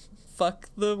 fuck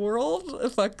the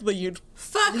world, fuck the universe,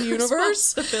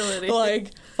 responsibility. Like,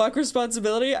 fuck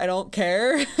responsibility, I don't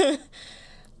care.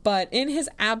 But in his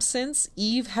absence,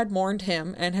 Eve had mourned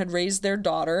him and had raised their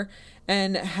daughter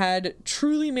and had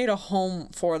truly made a home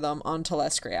for them on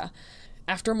Telescria.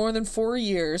 After more than 4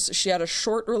 years, she had a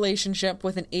short relationship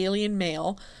with an alien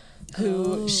male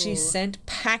who she sent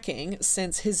packing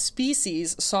since his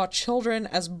species saw children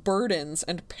as burdens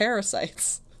and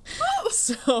parasites.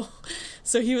 So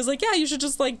he was like, yeah, you should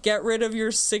just, like, get rid of your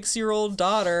 6-year-old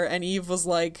daughter. And Eve was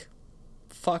like,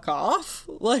 fuck off.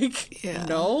 Like, yeah.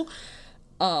 No.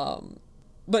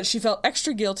 But she felt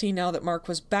extra guilty now that Mark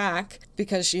was back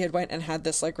because she had went and had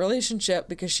this, like, relationship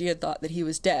because she had thought that he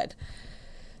was dead.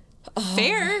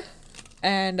 Fair.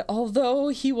 And although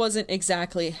he wasn't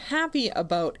exactly happy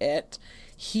about it,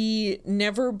 he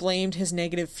never blamed his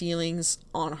negative feelings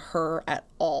on her at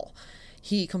all.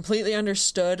 He completely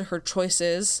understood her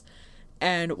choices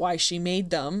and why she made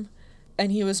them,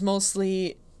 and he was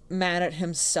mostly mad at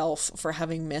himself for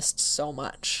having missed so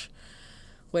much,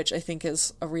 which I think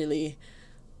is a really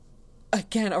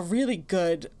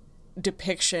good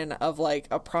depiction of, like,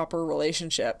 a proper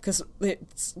relationship, because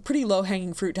it's pretty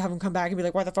low-hanging fruit to have him come back and be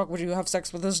like, why the fuck would you have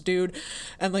sex with this dude,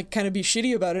 and, like, kind of be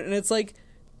shitty about it. And it's like,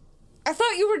 I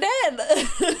thought you were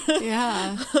dead.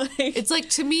 Yeah. It's like,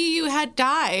 to me, you had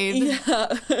died.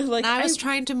 Yeah. Like, and I was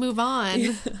trying to move on.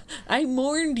 Yeah, I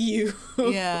mourned you.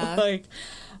 Yeah. Like,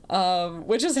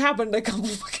 which has happened a couple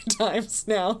fucking times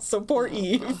now. So poor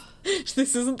Eve.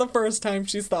 This isn't the first time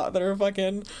she's thought that her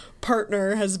fucking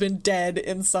partner has been dead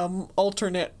in some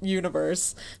alternate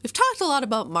universe. We've talked a lot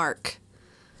about Mark.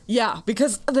 Yeah,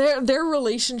 because their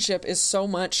relationship is so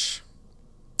much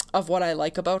of what I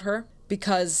like about her,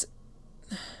 because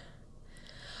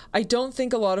I don't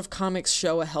think a lot of comics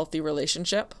show a healthy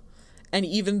relationship. And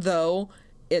even though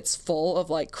it's full of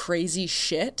like crazy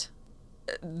shit,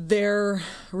 their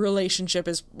relationship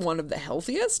is one of the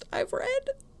healthiest I've read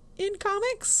in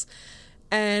comics.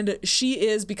 And she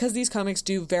is, because these comics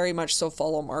do very much so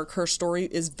follow Mark, her story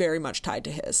is very much tied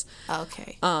to his.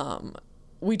 Okay.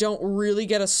 We don't really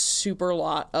get a super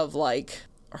lot of like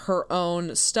her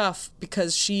own stuff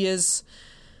because she is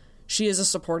a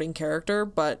supporting character,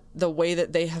 but the way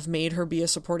that they have made her be a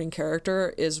supporting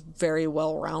character is very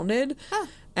well rounded. Huh.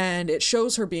 And it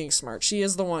shows her being smart. She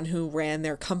is the one who ran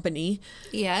their company,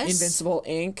 yes, Invincible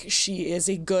Inc. She is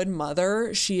a good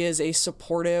mother. She is a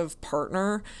supportive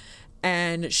partner.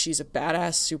 And she's a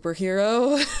badass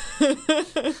superhero.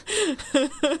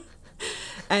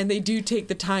 And they do take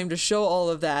the time to show all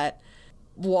of that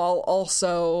while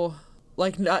also,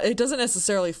 like, it doesn't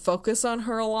necessarily focus on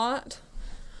her a lot.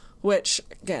 Which,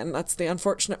 again, that's the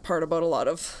unfortunate part about a lot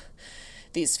of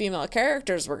these female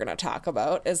characters we're going to talk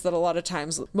about, is that a lot of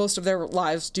times most of their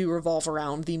lives do revolve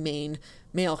around the main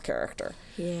male character.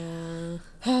 Yeah.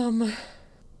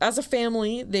 As a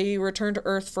family, they return to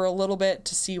Earth for a little bit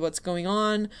to see what's going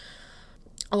on.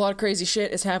 A lot of crazy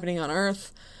shit is happening on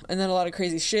Earth, and then a lot of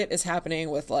crazy shit is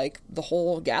happening with, like, the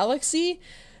whole galaxy,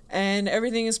 and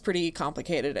everything is pretty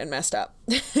complicated and messed up.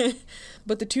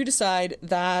 But the two decide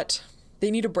that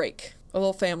they need a break, a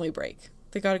little family break.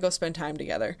 They gotta go spend time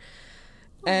together.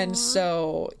 Aww. And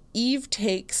so Eve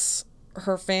takes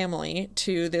her family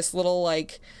to this little,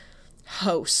 like,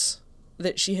 house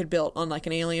that she had built on like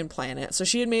an alien planet. So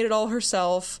she had made it all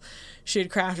herself. She had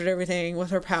crafted everything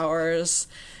with her powers.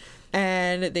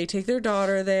 And they take their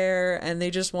daughter there and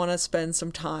they just want to spend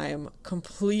some time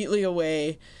completely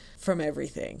away from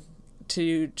everything.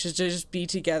 To just be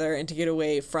together and to get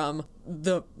away from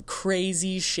the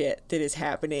crazy shit that is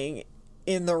happening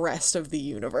in the rest of the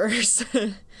universe.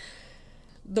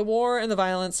 The war and the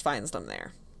violence finds them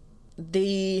there.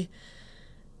 The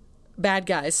bad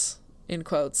guys, in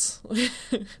quotes,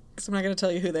 because I'm not going to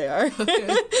tell you who they are.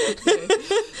 Okay.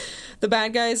 The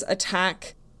bad guys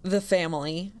attack the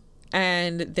family,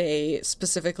 and they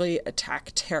specifically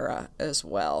attack Tara as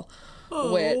well,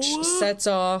 which sets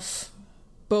off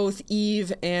both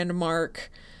Eve and Mark.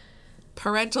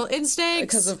 Parental instincts.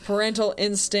 Because of parental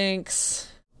instincts,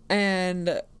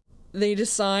 and they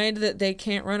decide that they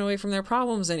can't run away from their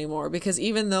problems anymore, because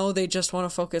even though they just want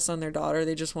to focus on their daughter,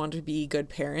 they just want to be good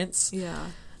parents. Yeah.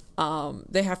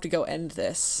 They have to go end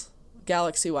this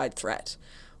galaxy-wide threat.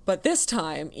 But this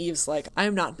time, Eve's like,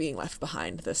 I'm not being left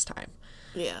behind this time.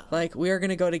 Yeah. Like, we are going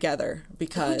to go together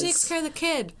because... Who takes care of the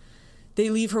kid? They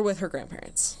leave her with her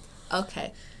grandparents.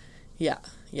 Okay. Yeah.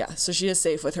 So she is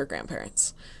safe with her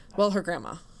grandparents. Well, her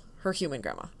grandma. Her human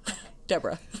grandma.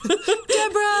 Deborah.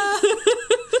 Deborah!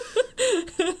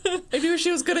 I knew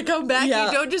she was going to come back. Yeah.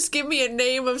 You don't just give me a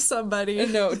name of somebody.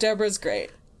 No, Deborah's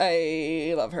great.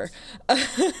 I love her.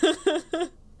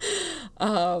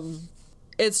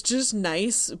 It's just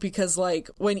nice because, like,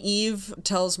 when Eve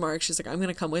tells Mark, she's like, I'm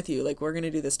gonna come with you, like, we're gonna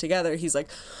do this together, he's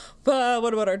like, but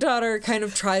what about our daughter? Kind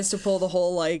of tries to pull the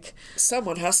whole, like,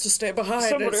 someone has to stay behind.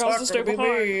 Somebody has to stay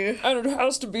behind. And it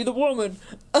has to be the woman.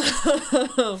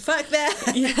 Fuck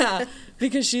that. Yeah,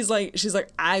 because she's like,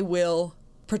 I will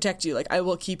protect you, like, I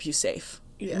will keep you safe.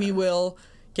 Yeah. We will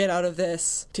get out of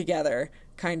this together,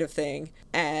 kind of thing.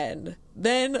 And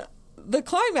then the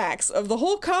climax of the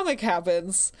whole comic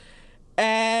happens,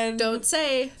 and don't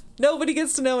say. Nobody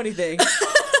gets to know anything.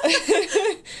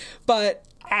 But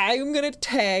I'm gonna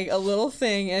tag a little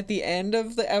thing at the end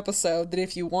of the episode that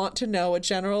if you want to know a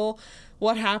general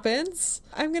what happens,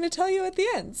 I'm gonna tell you at the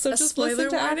end. So just listen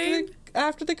to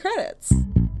after the credits.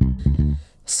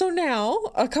 So now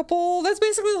that's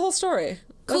basically the whole story.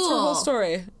 Cool. That's her whole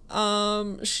story.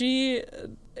 She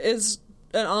is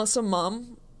an awesome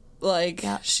mom. Like,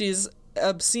 yeah. She's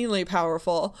obscenely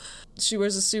powerful. She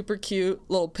wears a super cute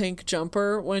little pink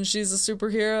jumper when she's a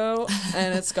superhero,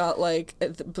 and it's got, like, I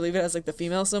believe it has, like, the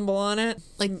female symbol on it.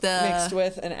 Like the... mixed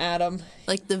with an atom.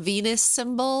 Like the Venus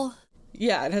symbol?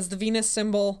 Yeah, it has the Venus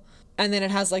symbol, and then it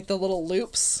has, like, the little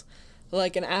loops,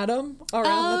 like an atom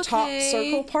around the top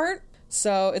circle part.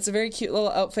 So it's a very cute little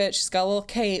outfit. She's got a little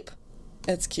cape.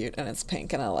 It's cute, and it's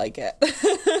pink, and I like it.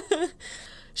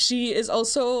 She is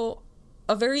also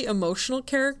a very emotional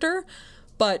character,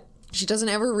 but she doesn't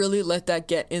ever really let that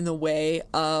get in the way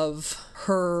of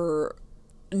her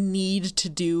need to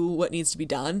do what needs to be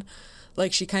done.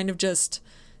 Like, she kind of just,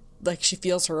 like, she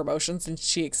feels her emotions and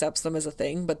she accepts them as a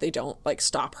thing, but they don't, like,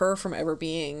 stop her from ever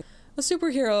being a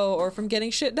superhero or from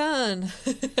getting shit done.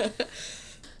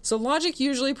 So logic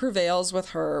usually prevails with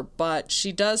her, but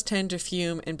she does tend to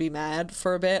fume and be mad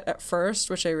for a bit at first,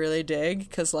 which I really dig,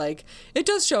 because, like, it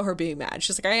does show her being mad.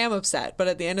 She's like, I am upset, but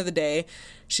at the end of the day,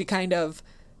 she kind of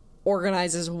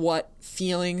organizes what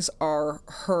feelings are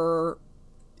her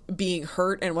being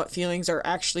hurt and what feelings are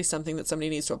actually something that somebody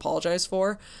needs to apologize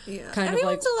for. Yeah. Kind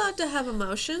Everyone's of like, allowed to have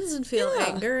emotions and feel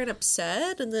anger and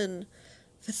upset and then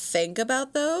think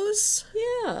about those.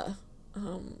 yeah.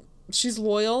 She's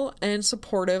loyal and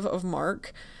supportive of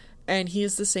Mark, and he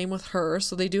is the same with her,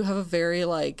 so they do have a very,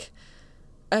 like,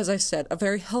 as I said, a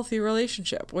very healthy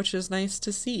relationship, which is nice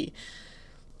to see.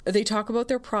 They talk about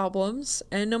their problems,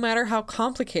 and no matter how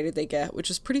complicated they get, which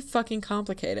is pretty fucking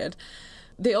complicated,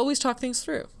 they always talk things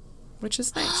through, which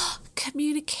is nice.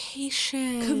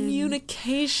 Communication.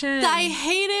 I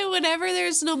hate it whenever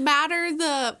there's, no matter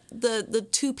the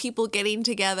two people getting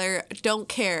together, don't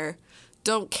care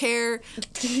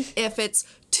if it's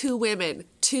two women,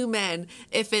 two men,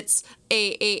 if it's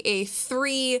a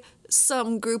three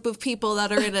some group of people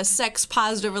that are in a sex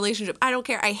positive relationship. I don't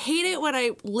care. I hate it when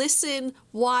I listen,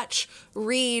 watch,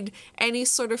 read any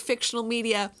sort of fictional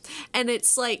media and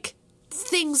it's like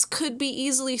things could be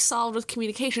easily solved with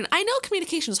communication. I know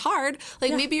communication's hard.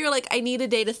 Like, maybe you're like, I need a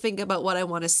day to think about what I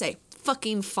want to say.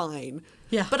 Fucking fine.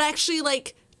 Yeah. But actually,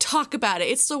 like, talk about it.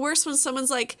 It's the worst when someone's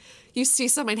like, you see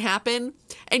something happen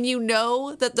and you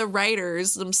know that the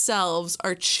writers themselves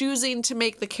are choosing to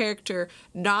make the character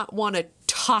not want to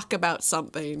talk about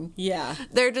something. Yeah.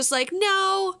 They're just like,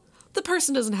 no, the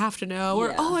person doesn't have to know.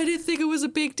 Or, oh, I didn't think it was a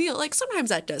big deal. Like, sometimes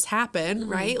that does happen,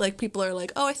 right? Like, people are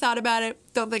like, oh, I thought about it.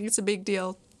 Don't think it's a big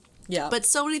deal. Yeah. But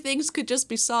so many things could just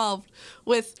be solved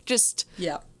with just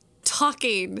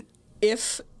talking.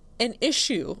 If an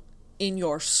issue in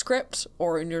your script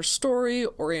or in your story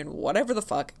or in whatever the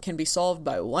fuck can be solved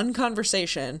by one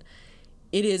conversation,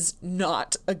 it is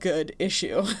not a good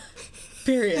issue.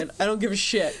 Period. I don't give a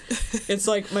shit. It's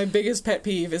like my biggest pet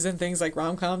peeve is in things like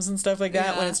rom-coms and stuff like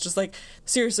that, when it's just like,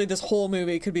 seriously, this whole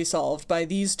movie could be solved by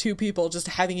these two people just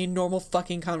having a normal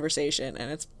fucking conversation,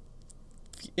 and it's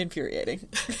infuriating.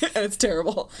 And it's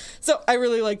terrible. So I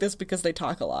really like this because they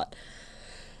talk a lot.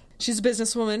 She's a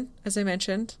businesswoman, as I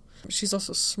mentioned. She's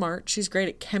also smart. She's great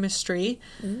at chemistry.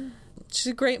 She's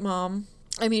a great mom.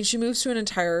 I mean, she moves to an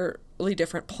entirely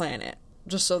different planet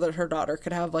just so that her daughter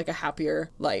could have, like, a happier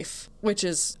life, which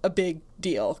is a big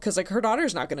deal because, like, her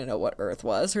daughter's not going to know what Earth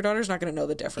was. Her daughter's not going to know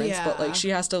the difference, but, like, she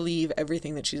has to leave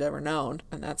everything that she's ever known,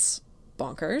 and that's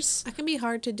bonkers. That can be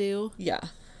hard to do. Yeah.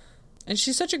 And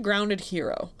she's such a grounded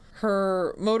hero.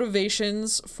 Her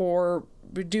motivations for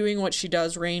doing what she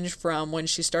does range from when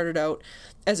she started out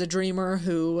as a dreamer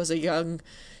who was a young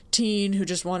teen who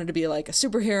just wanted to be like a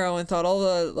superhero and thought all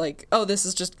the, like, oh, this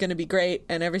is just going to be great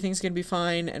and everything's going to be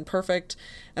fine and perfect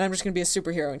and I'm just going to be a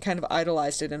superhero, and kind of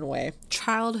idolized it in a way.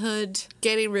 Childhood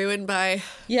getting ruined by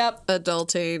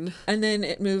adulting. And then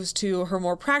it moves to her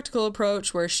more practical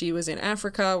approach where she was in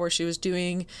Africa, where she was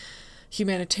doing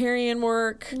humanitarian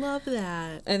work. Love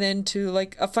that. And then to,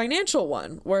 like, a financial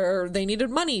one where they needed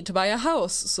money to buy a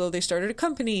house, so they started a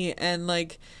company and,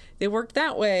 like, they worked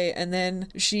that way. And then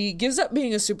she gives up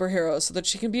being a superhero so that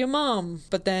she can be a mom,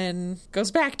 but then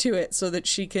goes back to it so that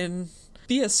she can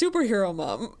be a superhero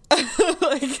mom.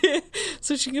 Like,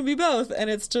 so she can be both. And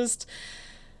it's just,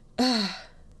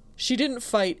 she didn't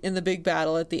fight in the big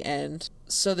battle at the end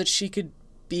so that she could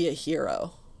be a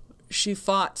hero. She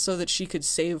fought so that she could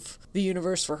save the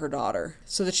universe for her daughter,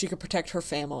 so that she could protect her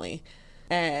family.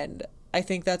 And I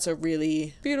think that's a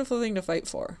really beautiful thing to fight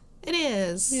for. It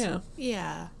is. Yeah.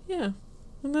 Yeah. Yeah.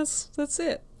 And that's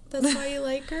it. That's why you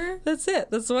like her? That's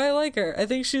it. That's why I like her. I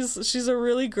think she's a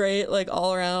really great, like,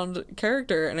 all-around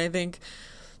character, and I think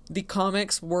the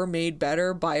comics were made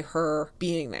better by her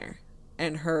being there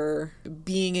and her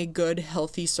being a good,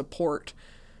 healthy support.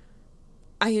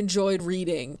 I enjoyed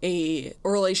reading a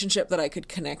relationship that I could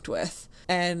connect with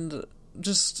and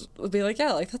just be like,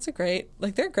 yeah, like, that's a great,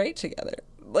 like, they're great together.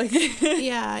 Like,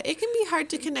 yeah, it can be hard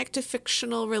to connect to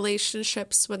fictional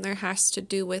relationships when there has to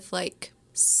do with, like,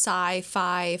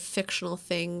 sci-fi fictional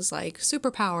things like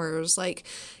superpowers. Like,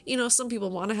 you know, some people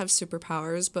want to have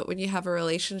superpowers, but when you have a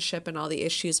relationship and all the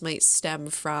issues might stem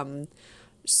from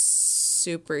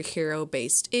superhero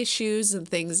based issues and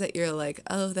things that you're like,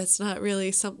 oh, that's not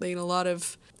really something a lot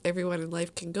of everyone in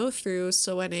life can go through.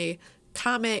 So when a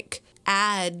comic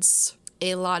adds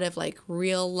a lot of, like,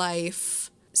 real life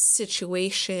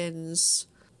situations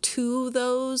to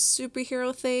those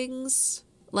superhero things,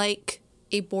 like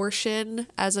abortion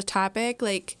as a topic,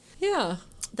 like, yeah,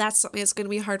 that's something that's going to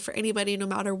be hard for anybody no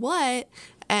matter what.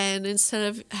 And instead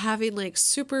of having, like,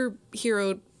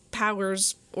 superhero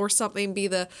powers or something be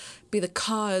the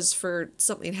cause for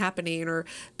something happening, or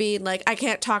being like, I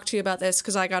can't talk to you about this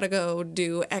because I gotta go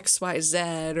do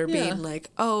XYZ, or being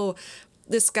like, oh,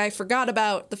 this guy forgot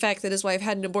about the fact that his wife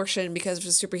had an abortion because of a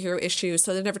superhero issue,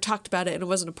 so they never talked about it and it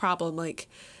wasn't a problem. Like,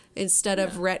 instead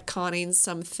of retconning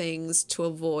some things to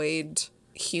avoid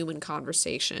human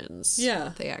conversations,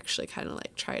 they actually kind of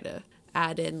like try to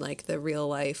add in like the real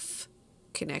life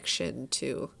connection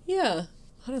to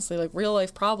honestly, like real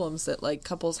life problems that like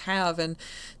couples have. And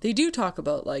they do talk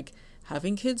about like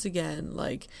having kids again,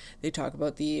 like they talk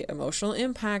about the emotional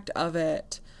impact of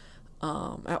it.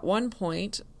 At one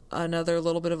point, another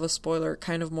little bit of a spoiler,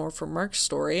 kind of more for Mark's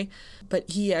story, but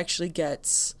he actually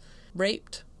gets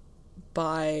raped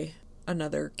by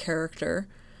another character,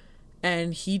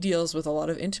 and he deals with a lot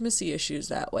of intimacy issues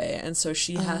that way, and so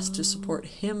she has to support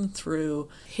him through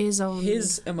his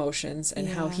emotions and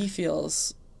how he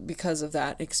feels because of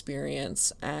that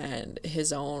experience, and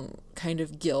his own kind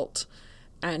of guilt.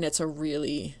 And it's a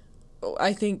really,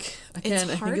 I think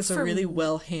it's a really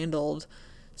well handled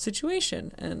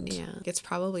situation. And it's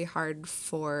probably hard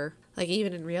for, like,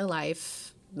 even in real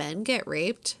life, men get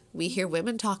raped. We hear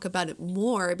women talk about it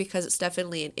more because it's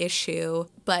definitely an issue,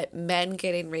 but men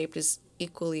getting raped is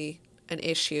equally an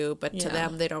issue, but to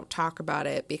them they don't talk about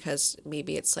it because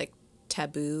maybe it's like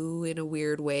taboo in a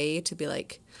weird way to be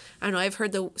like, I don't know, I've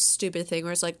heard the stupid thing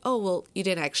where it's like, oh, well, you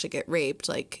didn't actually get raped,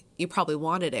 like, you probably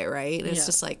wanted it, right? And it's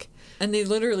just like, and they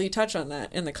literally touch on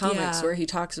that in the comics where he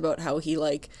talks about how he,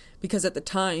 like, because at the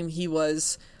time he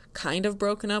was kind of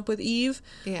broken up with Eve,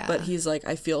 but he's like,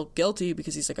 I feel guilty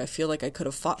because he's like, I feel like I could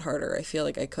have fought harder, I feel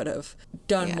like I could have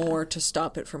done more to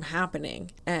stop it from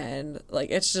happening. And like,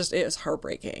 it was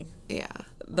heartbreaking,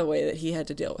 the way that he had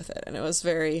to deal with it. And it was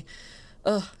very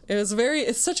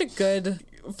it's such a good,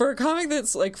 for a comic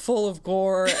that's like full of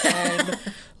gore and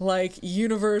like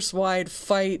universe-wide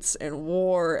fights and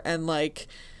war and like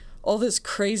all this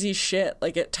crazy shit,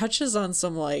 like it touches on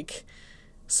some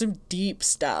deep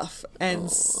stuff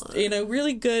and in a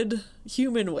really good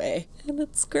human way, and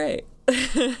it's great.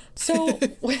 So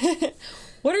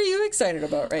what are you excited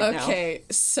about right now? Okay,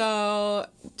 so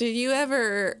did you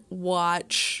ever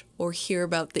watch or hear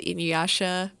about the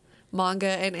Inuyasha manga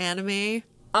and anime?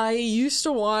 I used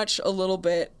to watch a little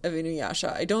bit of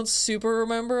Inuyasha. I don't super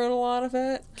remember a lot of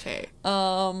it. Okay.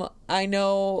 I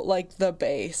know like the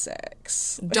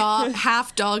basics.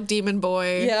 Half dog demon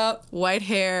boy. Yep. White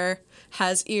hair,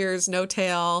 has ears, no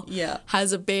tail. Yeah.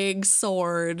 Has a big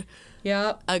sword.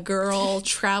 Yep. A girl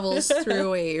travels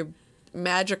through a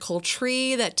magical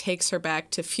tree that takes her back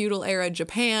to feudal era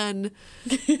Japan.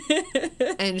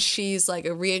 And she's like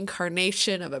a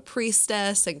reincarnation of a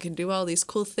priestess and can do all these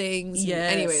cool things.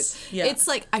 Yes. Anyways, it's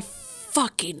like, I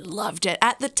fucking loved it.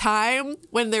 At the time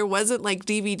when there wasn't like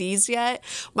DVDs yet,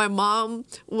 my mom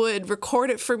would record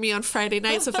it for me on Friday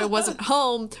nights if I wasn't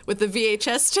home with the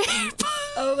VHS tape.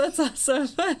 Oh, that's awesome.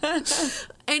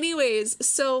 Anyways,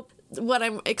 so what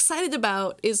I'm excited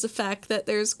about is the fact that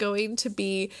there's going to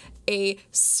be a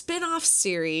spin-off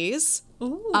series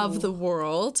of the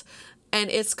world, and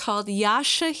it's called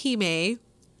Yasha Hime,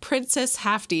 Princess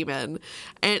Half Demon,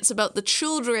 and it's about the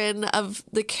children of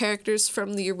the characters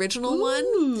from the original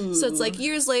one. So it's like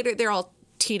years later, they're all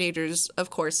teenagers, of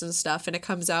course, and stuff, and it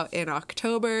comes out in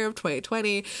October of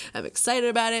 2020. I'm excited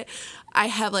about it. I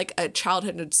have like a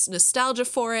childhood nostalgia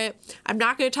for it. I'm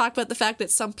not going to talk about the fact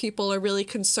that some people are really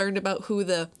concerned about who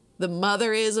the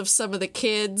mother is of some of the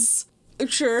kids.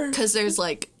 Sure. Because there's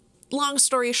like, long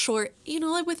story short, you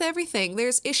know, like with everything,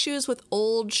 there's issues with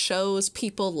old shows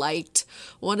people liked.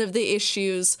 One of the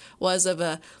issues was of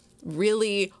a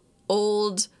really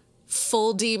old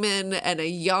full demon and a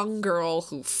young girl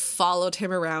who followed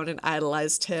him around and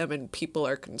idolized him, and people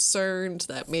are concerned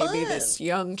that maybe this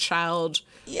young child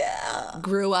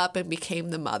grew up and became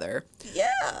the mother.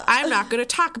 I'm not going to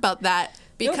talk about that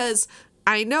because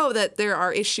I know that there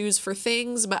are issues for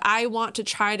things, but I want to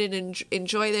try to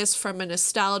enjoy this from a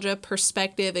nostalgia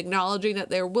perspective, acknowledging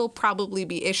that there will probably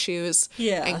be issues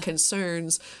and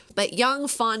concerns. But young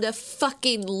Fonda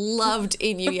fucking loved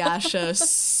Inuyasha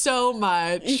so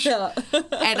much. Yeah.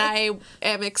 And I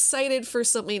am excited for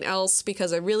something else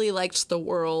because I really liked the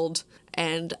world,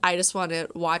 and I just want to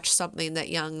watch something that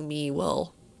young me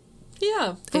will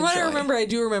From what I remember, I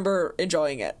do remember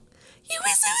enjoying it. It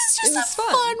was just a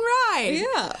fun ride.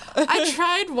 Yeah. I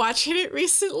tried watching it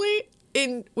recently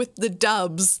with the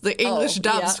dubs, the English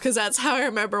dubs, because that's how I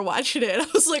remember watching it. I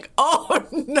was like, oh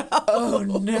no.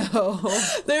 Oh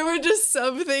no. There were just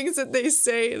some things that they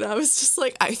say, and I was just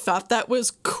like, I thought that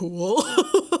was cool.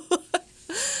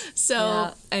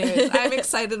 So, anyways, I'm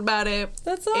excited about it.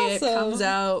 That's awesome. It comes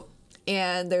out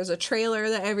and there's a trailer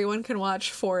that everyone can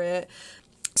watch for it.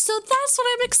 So that's what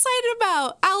I'm excited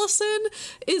about. Allison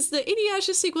is the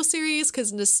Inuyasha sequel series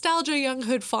because nostalgia young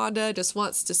hood Fonda just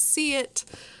wants to see it.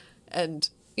 And,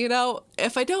 you know,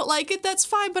 if I don't like it, that's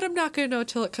fine, but I'm not going to know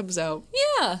until it comes out.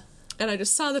 Yeah. And I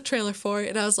just saw the trailer for it,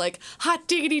 and I was like, hot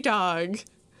diggity dog.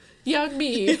 Young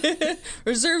me.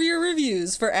 Reserve your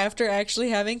reviews for after actually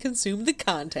having consumed the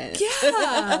content.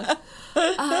 Yeah.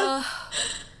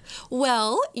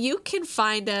 Well, you can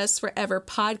find us wherever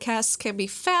podcasts can be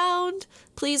found.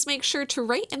 Please make sure to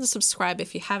rate and subscribe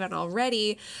if you haven't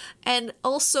already. And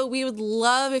also, we would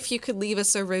love if you could leave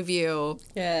us a review.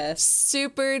 Yes.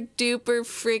 Super duper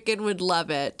freaking would love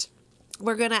it.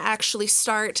 We're going to actually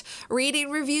start reading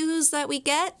reviews that we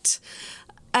get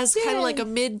as kind of like a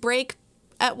mid-break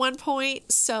at one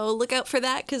point. So look out for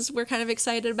that because we're kind of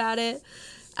excited about it.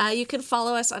 You can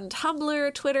follow us on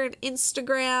Tumblr, Twitter, and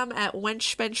Instagram at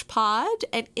wenchbenchpod.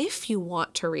 And if you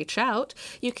want to reach out,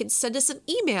 you can send us an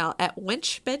email at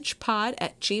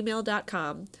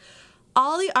wenchbenchpod@gmail.com.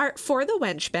 All the art for the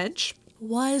Wench Bench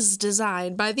was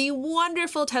designed by the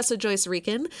wonderful Tessa Joyce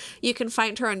Rican. You can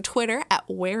find her on Twitter at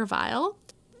Werevile.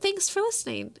 Thanks for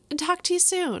listening, and talk to you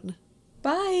soon.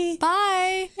 Bye.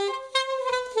 Bye.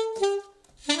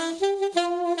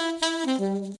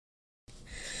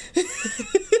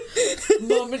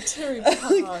 Momentary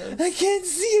pause. I can't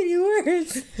see any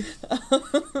words.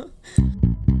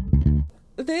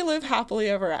 They live happily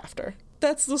ever after.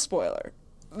 That's the spoiler.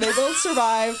 They both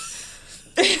survive.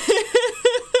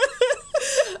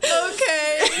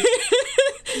 Okay.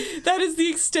 That is the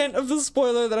extent of the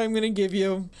spoiler that I'm going to give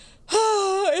you.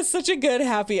 It's such a good,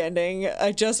 happy ending.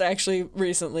 I just actually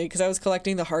recently, because I was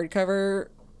collecting the hardcover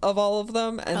of all of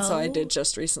them, and so I did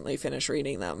just recently finish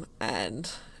reading them,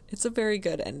 and it's a very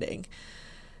good ending.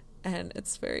 And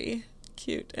it's very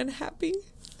cute and happy.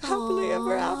 Happily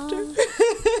ever after.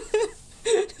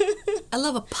 I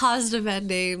love a positive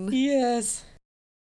ending. Yes.